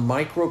from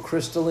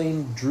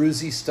microcrystalline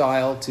druzy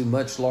style to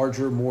much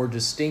larger, more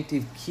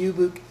distinctive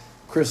cubic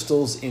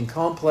crystals in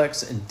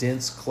complex and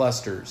dense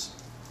clusters.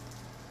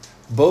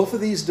 Both of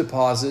these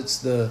deposits,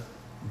 the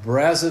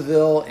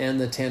Brazzaville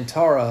and the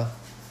Tantara,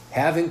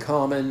 have in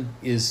common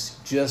is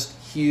just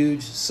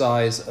huge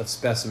size of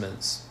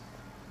specimens.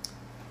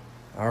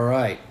 All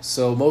right,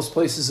 so most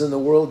places in the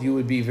world you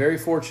would be very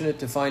fortunate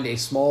to find a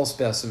small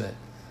specimen,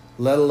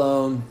 let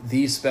alone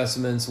these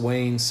specimens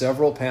weighing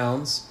several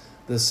pounds.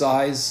 The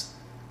size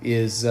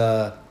is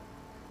about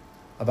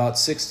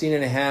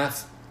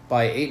 16.5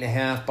 by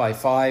 8.5 by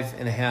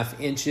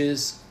 5.5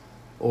 inches,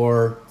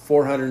 or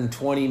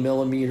 420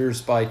 millimeters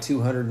by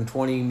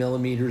 220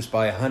 millimeters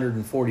by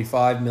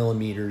 145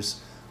 millimeters,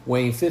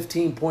 weighing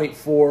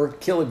 15.4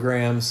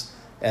 kilograms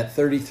at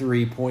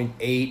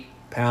 33.8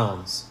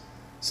 pounds.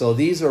 So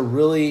these are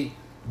really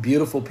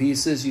beautiful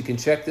pieces. You can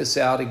check this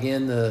out.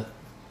 Again, the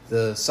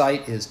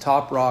site is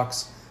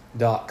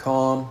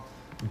toprocks.com.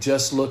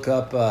 Just look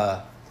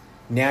up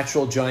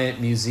Natural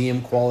Giant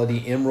Museum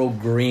quality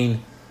emerald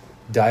green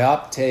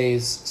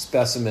dioptase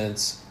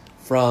specimens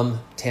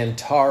from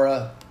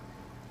Tantara,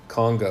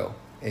 Congo,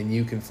 and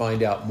you can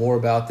find out more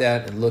about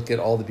that and look at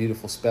all the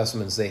beautiful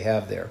specimens they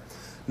have there.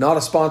 Not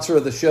a sponsor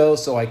of the show,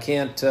 so I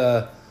can't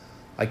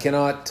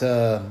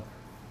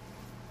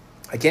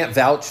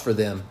vouch for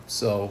them.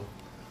 So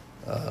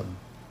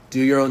do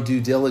your own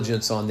due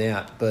diligence on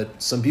that.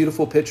 But some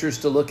beautiful pictures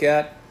to look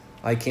at.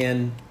 I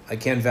can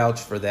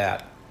vouch for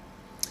that.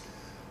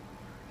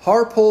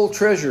 Harpole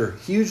treasure,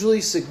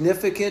 hugely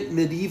significant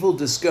medieval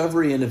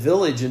discovery in a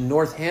village in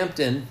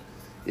Northampton,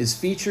 is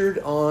featured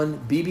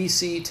on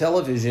BBC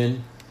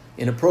television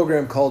in a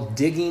program called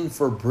Digging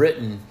for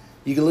Britain.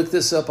 You can look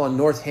this up on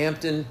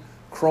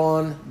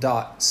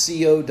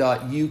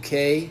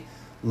northamptoncron.co.uk.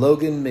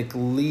 Logan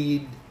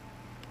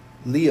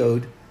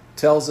McLeod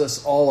tells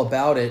us all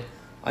about it.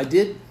 I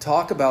did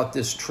talk about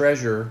this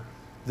treasure.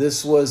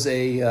 This was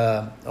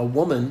a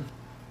woman,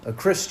 a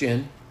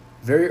Christian,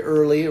 very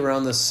early,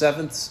 around the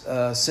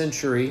 7th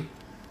century,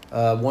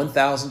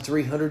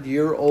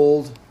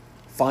 1,300-year-old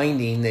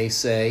finding, they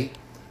say.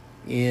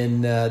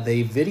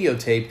 They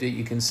videotaped it.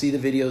 You can see the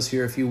videos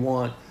here if you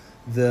want.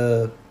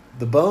 The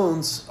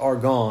bones are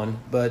gone,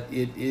 but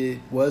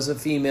it was a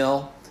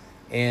female,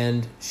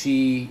 and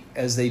she,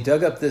 as they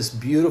dug up this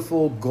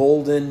beautiful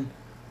golden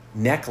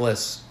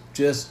necklace,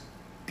 just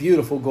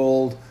beautiful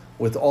gold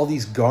with all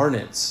these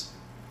garnets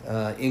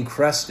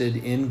encrusted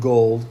in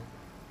gold.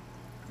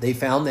 They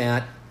found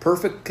that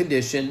perfect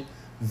condition,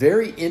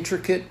 very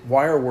intricate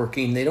wire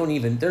working. They're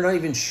not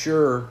even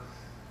sure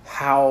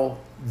how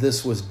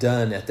this was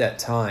done at that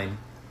time.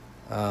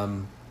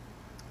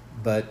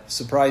 But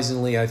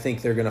surprisingly, I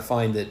think they're going to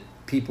find that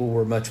people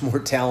were much more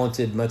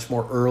talented, much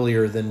more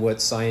earlier than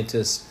what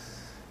scientists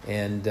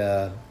and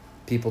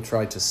people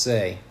tried to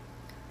say.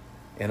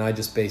 And I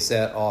just base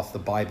that off the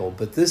Bible.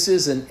 But this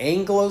is an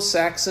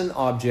Anglo-Saxon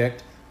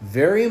object,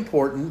 very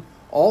important.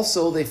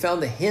 Also, they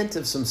found a hint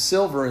of some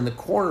silver in the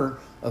corner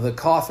of the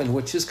coffin,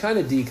 which is kind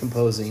of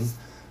decomposing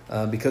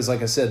because,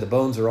 like I said, the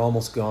bones are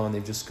almost gone.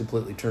 They've just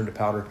completely turned to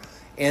powder.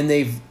 And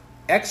they've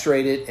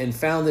x-rayed it and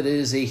found that it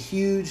is a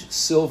huge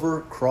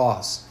silver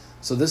cross.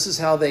 So this is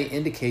how they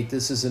indicate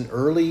this is an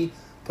early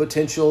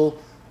potential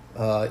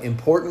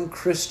important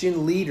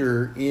Christian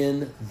leader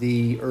in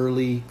the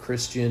early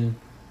Christian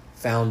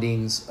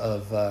foundings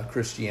of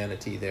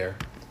Christianity there.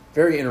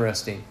 Very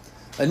interesting.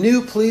 A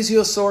new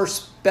plesiosaur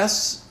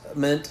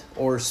segment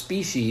or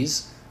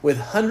species with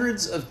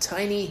hundreds of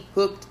tiny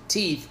hooked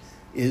teeth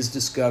is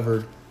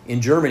discovered in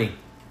Germany.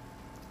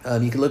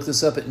 You can look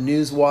this up at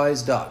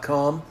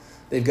newswise.com.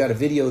 They've got a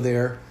video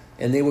there,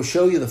 and they will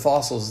show you the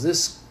fossils.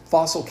 This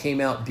fossil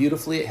came out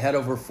beautifully. It had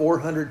over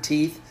 400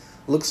 teeth.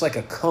 Looks like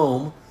a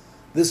comb.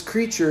 This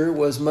creature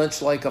was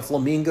much like a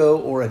flamingo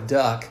or a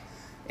duck,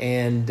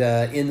 and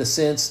in the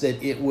sense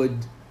that it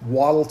would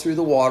waddle through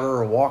the water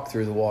or walk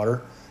through the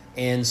water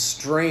and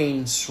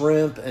strain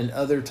shrimp and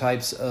other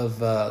types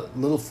of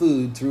little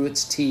food through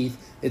its teeth.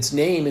 Its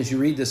name, as you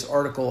read this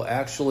article,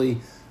 actually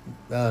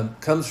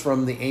comes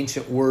from the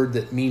ancient word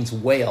that means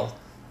whale,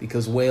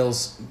 because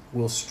whales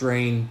will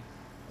strain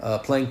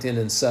plankton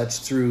and such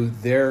through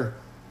their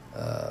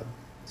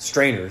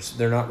strainers.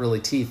 They're not really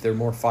teeth. They're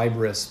more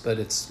fibrous, but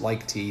it's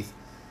like teeth.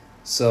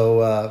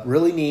 So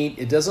really neat.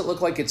 It doesn't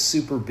look like it's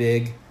super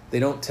big. They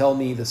don't tell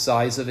me the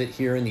size of it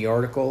here in the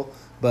article,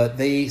 but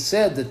they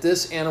said that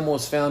this animal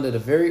was found at a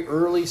very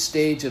early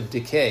stage of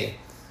decay.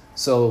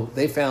 So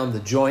they found the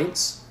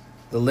joints,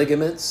 the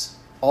ligaments,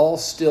 all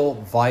still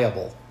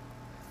viable.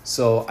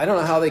 So I don't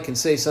know how they can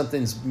say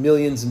something's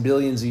millions and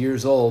billions of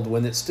years old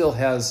when it still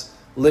has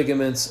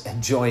ligaments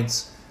and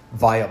joints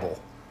viable.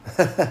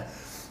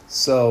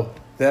 So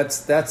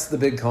that's the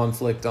big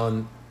conflict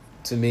to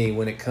me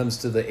when it comes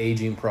to the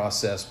aging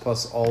process,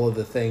 plus all of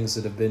the things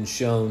that have been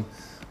shown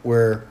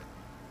where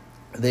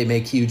they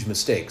make huge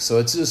mistakes. So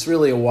it's just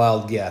really a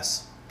wild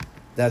guess.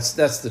 That's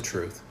the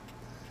truth.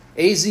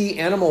 AZ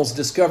Animals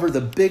discovered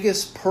the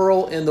biggest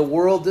pearl in the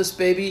world. This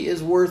baby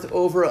is worth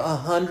over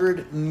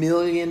 $100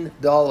 million.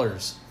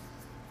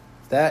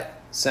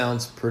 That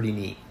sounds pretty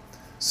neat.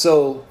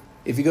 So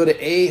if you go to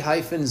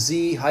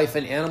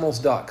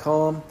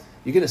a-z-animals.com,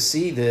 you're going to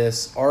see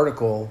this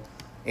article.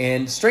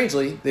 And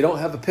strangely, they don't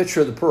have a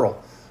picture of the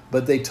pearl,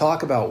 but they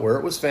talk about where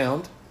it was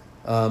found.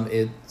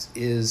 It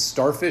is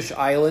Starfish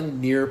Island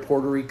near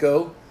Puerto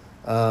Rico.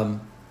 The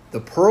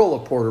Pearl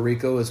of Puerto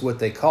Rico is what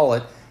they call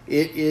it.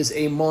 It is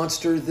a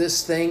monster.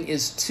 This thing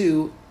is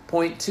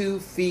 2.2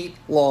 feet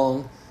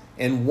long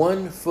and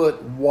 1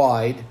 foot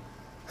wide.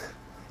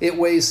 It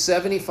weighs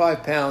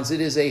 75 pounds. It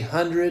is a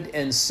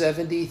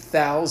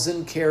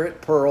 170,000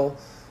 carat pearl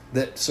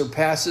that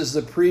surpasses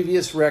the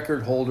previous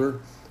record holder,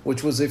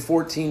 which was a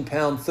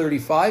 14-pound,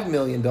 $35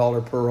 million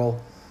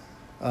pearl,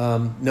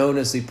 known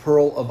as the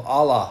Pearl of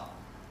Allah.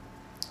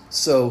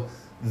 So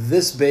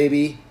this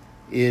baby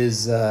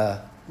is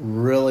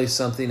really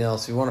something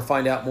else. If you want to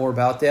find out more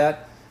about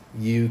that,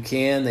 you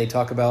can. They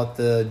talk about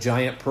the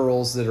giant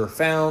pearls that are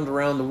found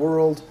around the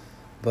world,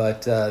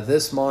 but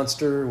this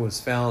monster was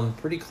found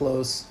pretty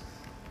close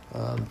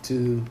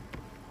to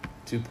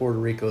Puerto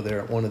Rico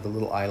there at one of the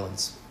little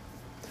islands.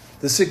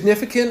 The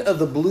significance of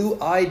the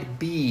blue-eyed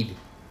bead.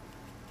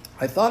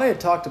 I thought I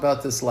had talked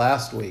about this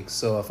last week,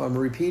 so if I'm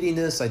repeating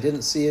this, I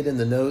didn't see it in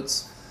the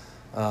notes.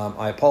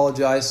 I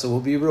apologize, so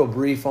we'll be real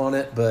brief on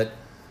it, but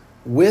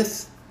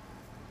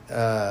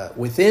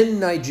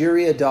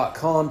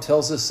withinnigeria.com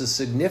tells us the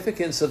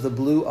significance of the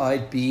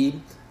blue-eyed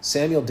bead.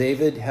 Samuel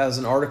David has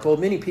an article.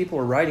 Many people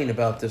are writing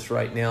about this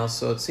right now,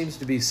 so it seems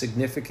to be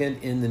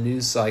significant in the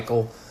news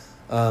cycle.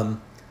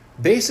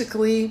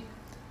 Basically,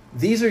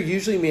 these are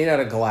usually made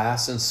out of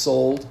glass and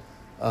sold.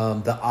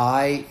 The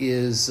eye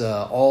is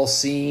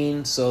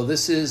all-seeing, so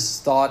this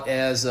is thought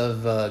as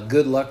of a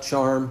good luck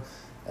charm,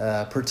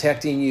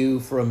 protecting you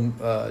from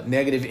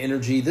negative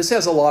energy. This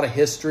has a lot of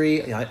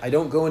history. I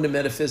don't go into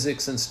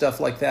metaphysics and stuff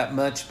like that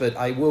much, but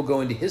I will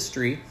go into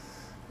history.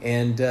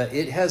 And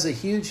it has a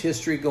huge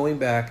history going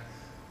back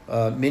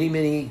many,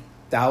 many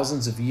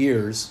thousands of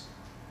years.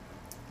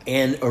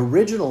 And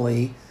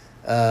originally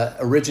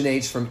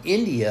originates from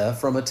India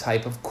from a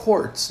type of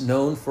quartz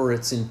known for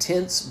its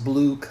intense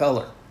blue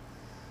color.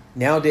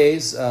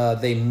 Nowadays,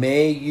 they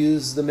may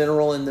use the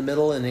mineral in the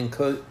middle and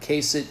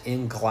encase it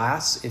in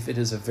glass if it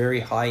is a very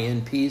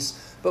high-end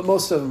piece, but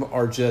most of them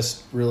are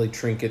just really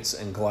trinkets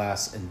and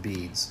glass and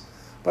beads.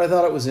 But I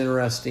thought it was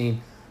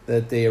interesting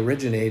that they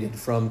originated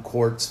from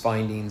quartz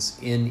findings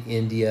in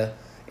India.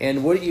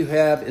 And what you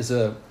have is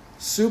a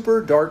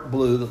super dark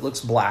blue that looks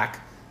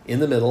black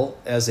in the middle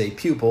as a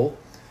pupil,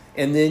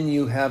 and then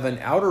you have an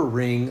outer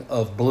ring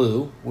of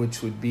blue,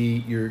 which would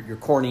be your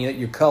cornea,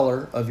 your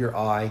color of your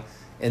eye,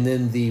 and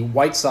then the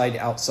white side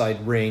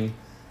outside ring,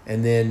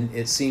 and then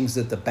it seems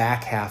that the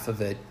back half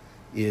of it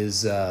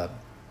is a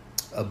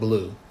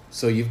blue.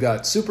 So you've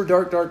got super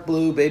dark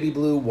blue, baby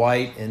blue,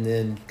 white, and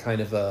then kind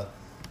of a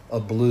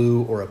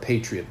blue or a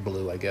patriot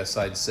blue, I guess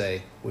I'd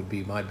say would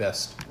be my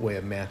best way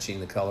of matching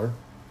the color.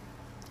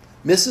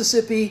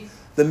 Mississippi,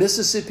 the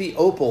Mississippi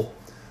opal.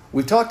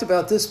 We've talked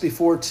about this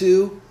before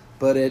too,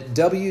 but at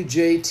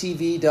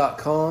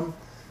WJTV.com,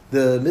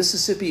 the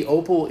Mississippi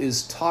opal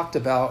is talked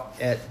about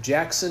at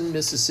Jackson,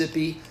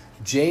 Mississippi.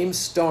 James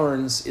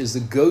Starnes is the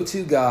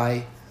go-to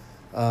guy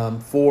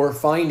for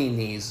finding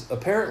these.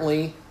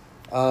 Apparently,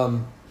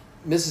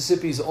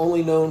 Mississippi's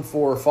only known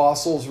for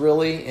fossils,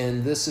 really,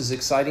 and this is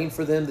exciting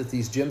for them that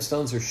these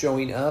gemstones are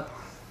showing up.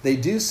 They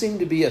do seem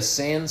to be a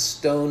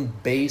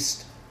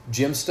sandstone-based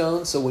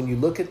gemstone, so when you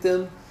look at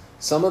them,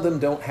 Some of them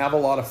don't have a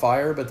lot of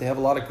fire, but they have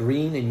a lot of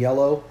green and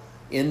yellow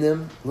in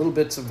them, little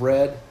bits of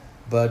red.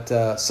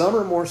 But some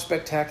are more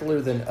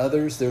spectacular than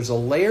others. There's a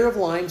layer of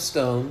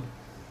limestone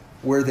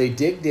where they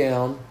dig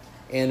down,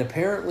 and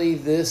apparently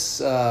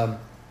this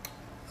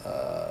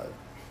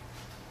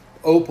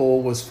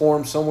opal was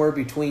formed somewhere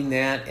between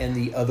that and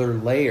the other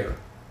layer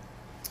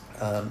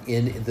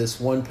in this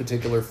one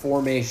particular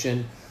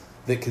formation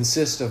that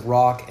consists of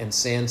rock and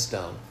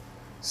sandstone.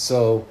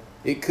 So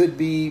it could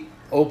be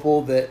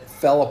opal that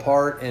fell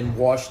apart and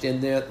washed in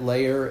that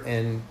layer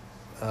and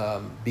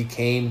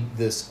became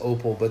this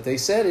opal. But they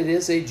said it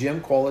is a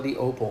gem quality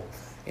opal,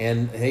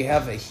 and they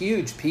have a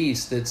huge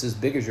piece that's as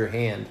big as your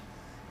hand,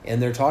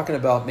 and they're talking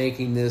about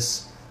making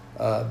this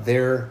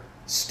their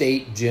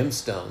state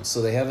gemstone.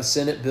 So they have a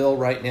Senate bill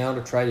right now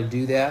to try to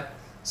do that.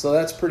 So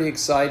that's pretty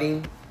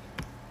exciting.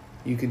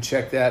 You can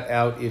check that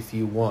out if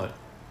you want.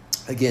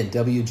 Again,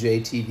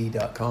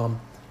 WJTV.com,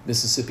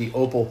 Mississippi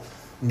Opal.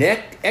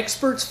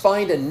 Experts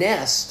find a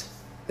nest.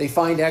 They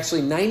find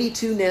actually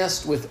 92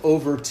 nests with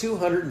over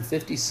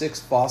 256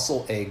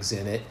 fossil eggs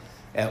in it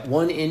at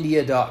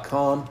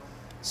oneindia.com.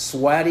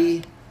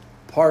 Swati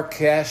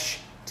Parkesh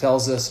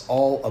tells us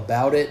all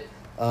about it.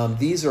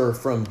 These are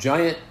from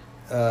giant,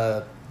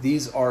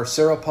 these are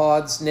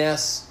sauropods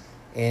nests,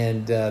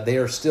 and they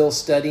are still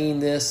studying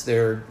this.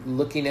 They're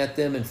looking at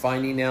them and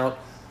finding out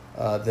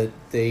that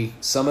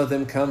some of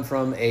them come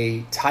from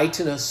a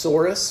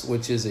Titanosaurus,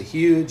 which is a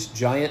huge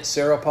giant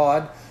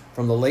sauropod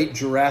from the late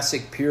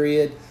Jurassic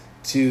period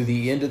to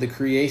the end of the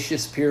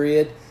Cretaceous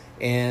period.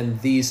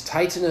 And these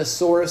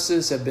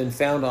Titanosauruses have been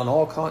found on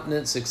all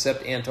continents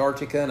except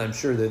Antarctica, and I'm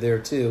sure they're there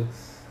too.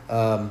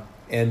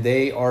 And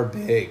they are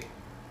big,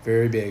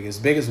 very big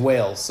as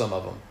whales, some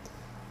of them.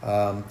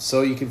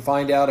 So you can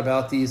find out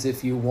about these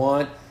if you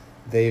want.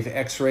 They've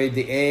x-rayed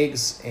the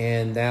eggs,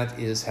 and that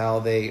is how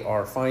they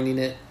are finding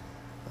it.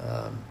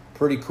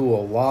 Pretty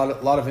cool. A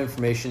lot of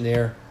information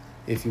there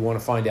if you want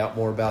to find out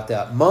more about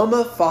that.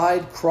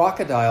 Mummified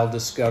crocodile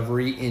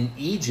discovery in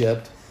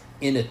Egypt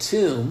in a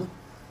tomb.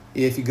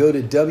 If you go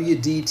to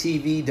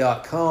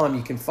WDTV.com,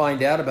 you can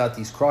find out about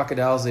these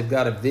crocodiles. They've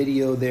got a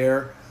video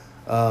there.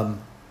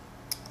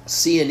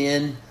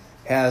 CNN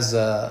has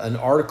an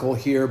article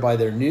here by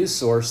their news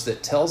source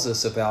that tells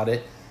us about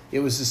it. It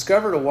was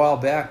discovered a while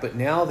back, but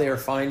now they're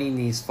finding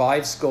these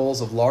 5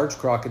 skulls of large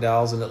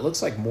crocodiles, and it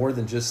looks like more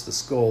than just the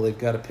skull. They've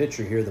got a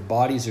picture here. The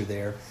bodies are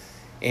there.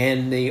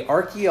 And the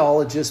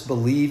archaeologists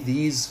believe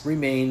these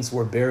remains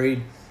were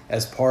buried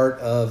as part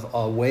of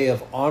a way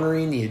of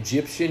honoring the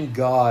Egyptian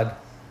god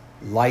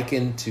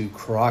likened to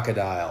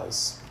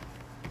crocodiles.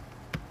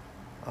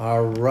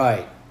 All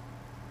right.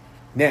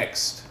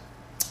 Next.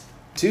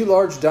 2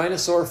 large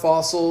dinosaur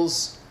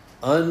fossils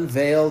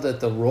unveiled at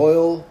the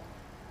Royal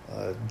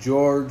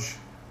George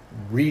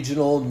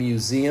Regional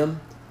Museum.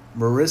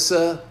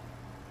 Marissa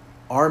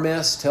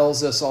Armes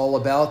tells us all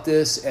about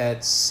this at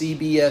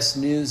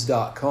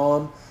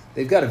cbsnews.com.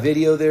 They've got a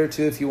video there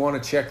too if you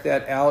want to check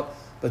that out.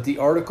 But the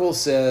article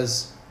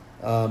says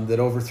that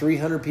over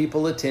 300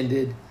 people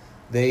attended.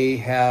 They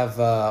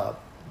have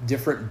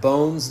different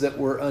bones that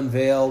were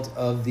unveiled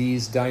of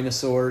these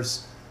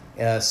dinosaurs,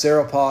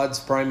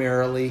 sauropods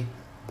primarily,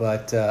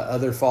 but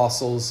other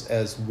fossils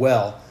as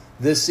well.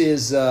 This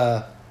is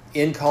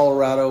in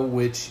Colorado,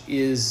 which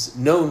is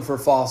known for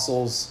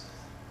fossils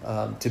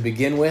to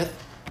begin with.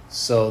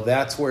 So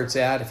that's where it's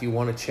at if you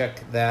want to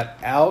check that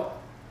out.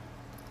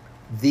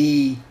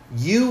 The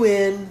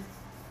UN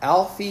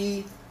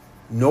Alfie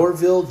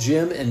Norville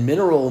Gem and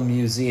Mineral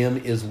Museum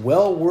is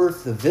well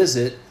worth the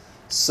visit,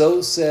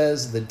 so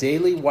says the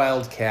Daily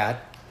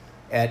Wildcat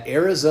at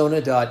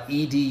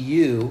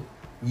arizona.edu.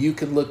 You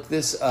can look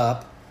this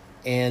up,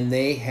 and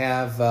they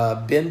have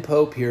Ben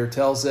Pope here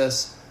tells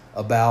us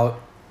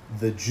about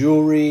the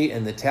jewelry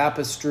and the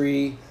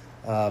tapestry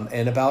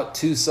and about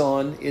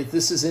Tucson.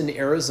 This is in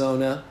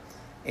Arizona,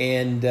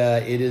 and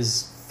it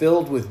is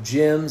filled with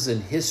gems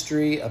and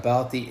history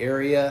about the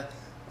area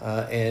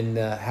and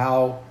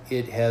how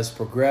it has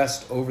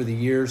progressed over the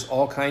years.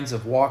 All kinds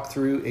of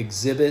walkthrough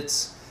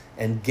exhibits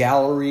and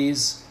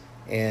galleries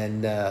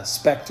and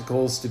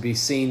spectacles to be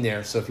seen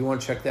there. So if you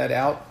want to check that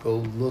out, go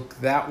look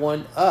that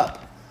one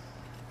up.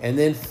 And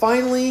then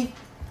finally,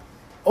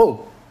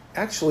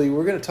 actually,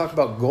 we're going to talk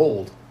about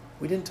gold.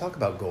 We didn't talk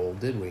about gold,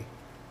 did we?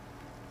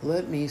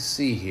 Let me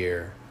see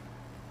here.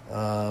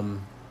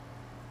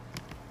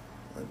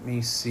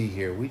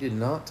 We did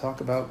not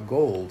talk about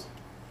gold.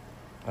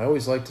 I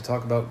always like to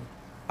talk about...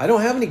 I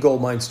don't have any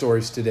gold mine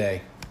stories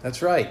today.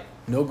 That's right.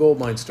 No gold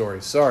mine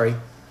stories. Sorry.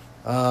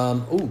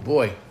 Oh,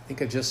 boy. I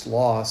think I just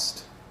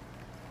lost...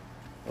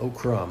 Oh,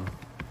 crumb.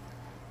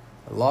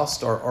 I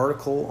lost our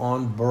article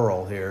on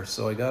Burl here,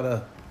 so I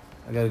gotta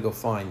go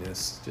find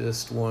this.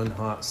 Just one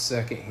hot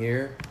second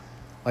here.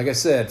 Like I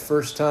said,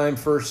 first time,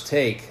 first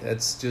take.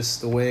 That's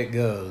just the way it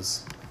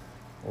goes.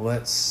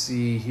 Let's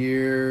see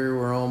here.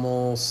 We're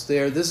almost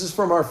there. This is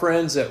from our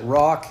friends at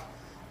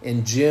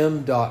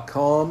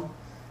rockandgem.com.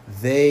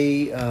 They,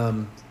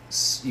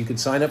 you can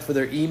sign up for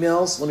their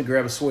emails. Let me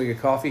grab a swig of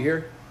coffee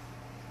here.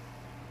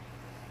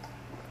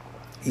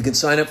 You can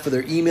sign up for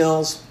their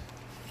emails.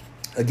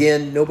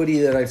 Again, nobody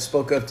that I've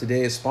spoke of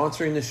today is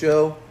sponsoring the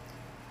show,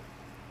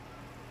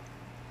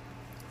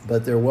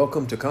 but they're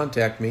welcome to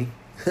contact me.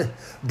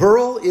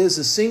 Beryl is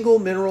a single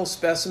mineral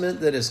specimen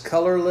that is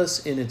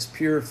colorless in its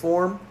pure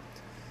form.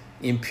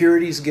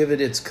 Impurities give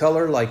it its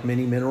color like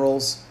many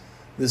minerals.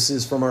 This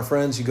is from our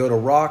friends. You go to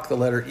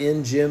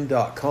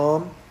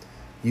rock_gem.com.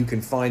 You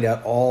can find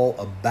out all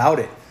about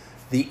it.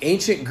 The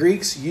ancient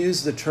Greeks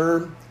used the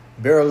term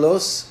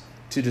berylos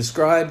to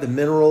describe the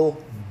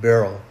mineral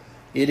beryl.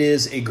 It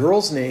is a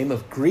girl's name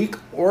of Greek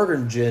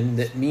origin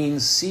that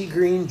means sea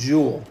green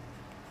jewel.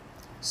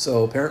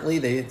 So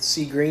apparently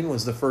sea green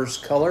was the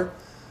first color.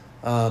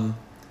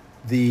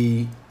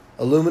 The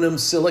aluminum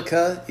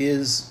silica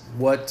is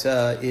what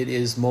it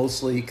is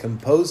mostly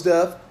composed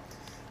of.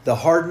 The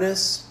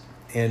hardness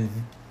and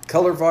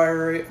color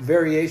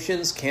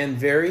variations can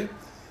vary.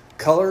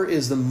 Color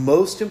is the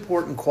most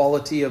important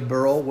quality of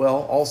beryl.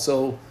 Well,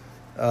 also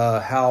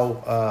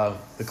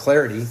the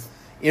clarity.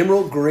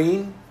 Emerald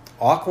green,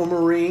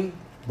 aquamarine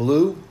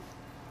blue,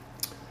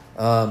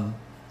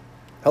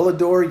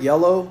 helidor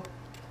yellow,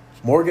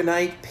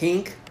 morganite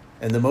pink,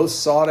 and the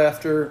most sought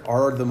after,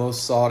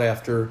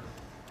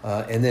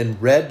 and then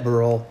red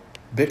beryl,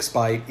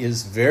 bixbyite,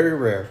 is very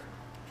rare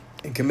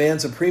and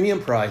commands a premium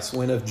price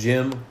when of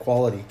gem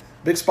quality.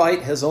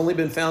 Bixbyite has only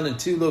been found in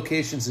 2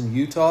 locations in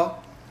Utah.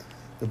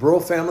 The beryl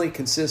family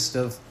consists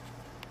of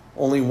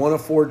only 1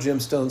 of 4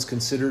 gemstones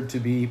considered to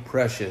be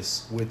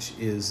precious, which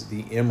is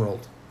the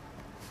emerald.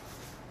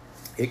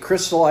 It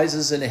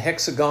crystallizes in a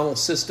hexagonal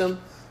system,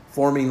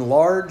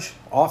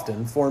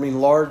 often forming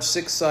large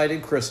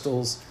 6-sided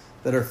crystals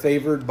that are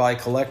favored by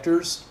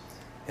collectors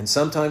and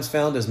sometimes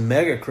found as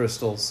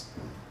megacrystals.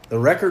 The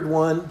record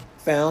one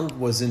found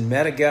was in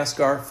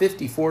Madagascar,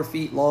 54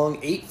 feet long,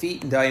 8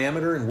 feet in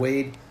diameter, and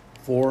weighed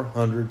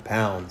 400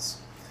 pounds.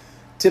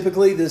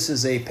 Typically, this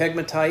is a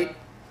pegmatite.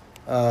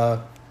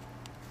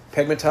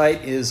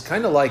 Pegmatite is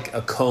kind of like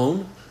a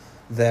cone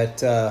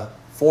that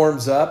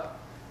forms up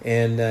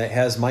and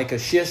has mica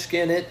schist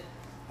in it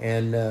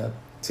and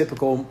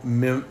typical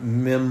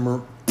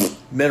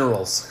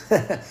minerals.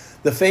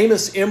 The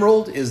famous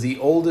emerald is the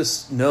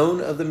oldest known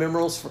of the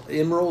minerals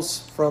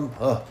from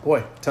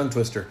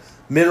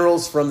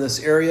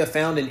this area,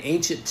 found in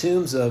ancient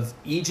tombs of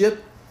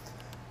Egypt.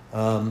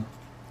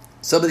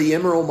 Some of the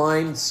emerald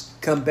mines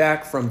come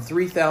back from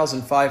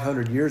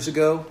 3,500 years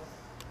ago,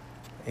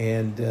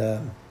 and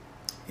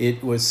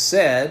it was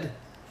said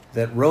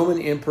that Roman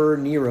Emperor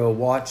Nero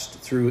watched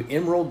through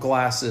emerald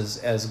glasses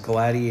as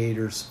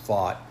gladiators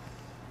fought.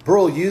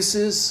 Beryl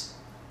uses,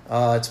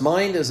 it's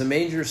mined as a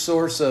major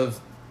source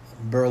of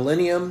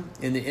beryllium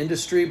in the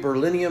industry.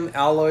 Beryllium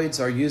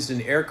alloys are used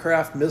in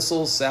aircraft,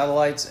 missiles,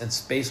 satellites, and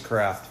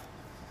spacecraft.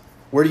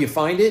 Where do you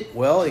find it?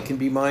 Well, it can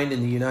be mined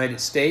in the United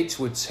States,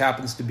 which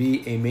happens to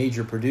be a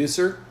major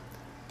producer.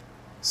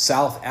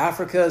 South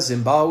Africa,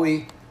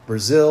 Zimbabwe,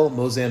 Brazil,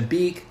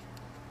 Mozambique,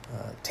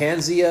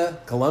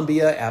 Tanzania,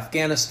 Colombia,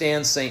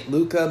 Afghanistan, St.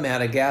 Lucia,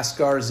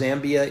 Madagascar,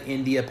 Zambia,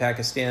 India,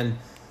 Pakistan,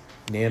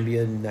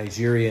 Namibia,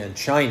 Nigeria, and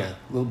China.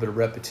 A little bit of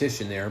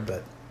repetition there,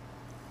 but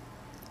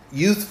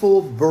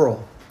youthful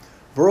beryl.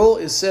 Beryl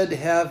is said to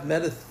have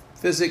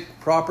metaphysic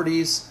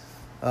properties,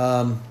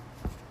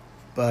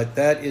 but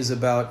that is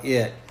about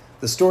it.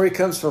 The story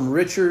comes from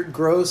Richard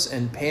Gross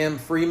and Pam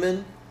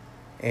Freeman.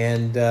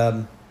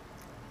 And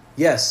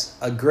yes,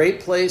 a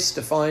great place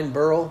to find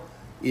beryl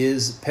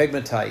is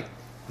pegmatite.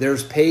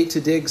 There's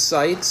pay-to-dig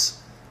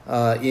sites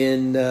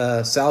in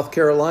South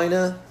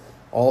Carolina,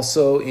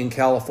 also in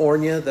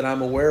California that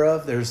I'm aware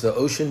of. There's the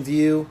Ocean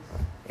View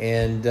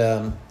and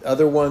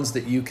other ones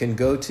that you can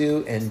go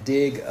to and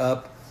dig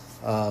up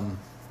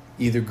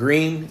either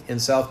green in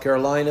South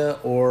Carolina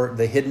or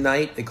the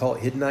hiddenite. They call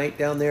it hiddenite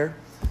down there.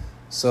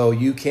 So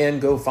you can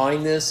go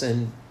find this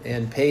and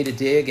pay to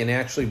dig and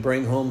actually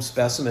bring home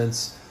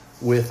specimens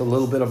with a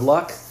little bit of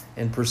luck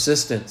and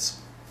persistence.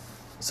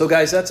 So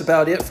guys, that's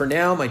about it for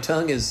now. My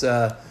tongue is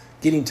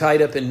getting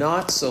tied up in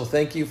knots, so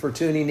thank you for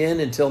tuning in.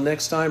 Until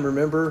next time,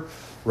 remember,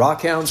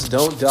 rockhounds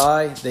don't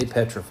die, they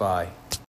petrify.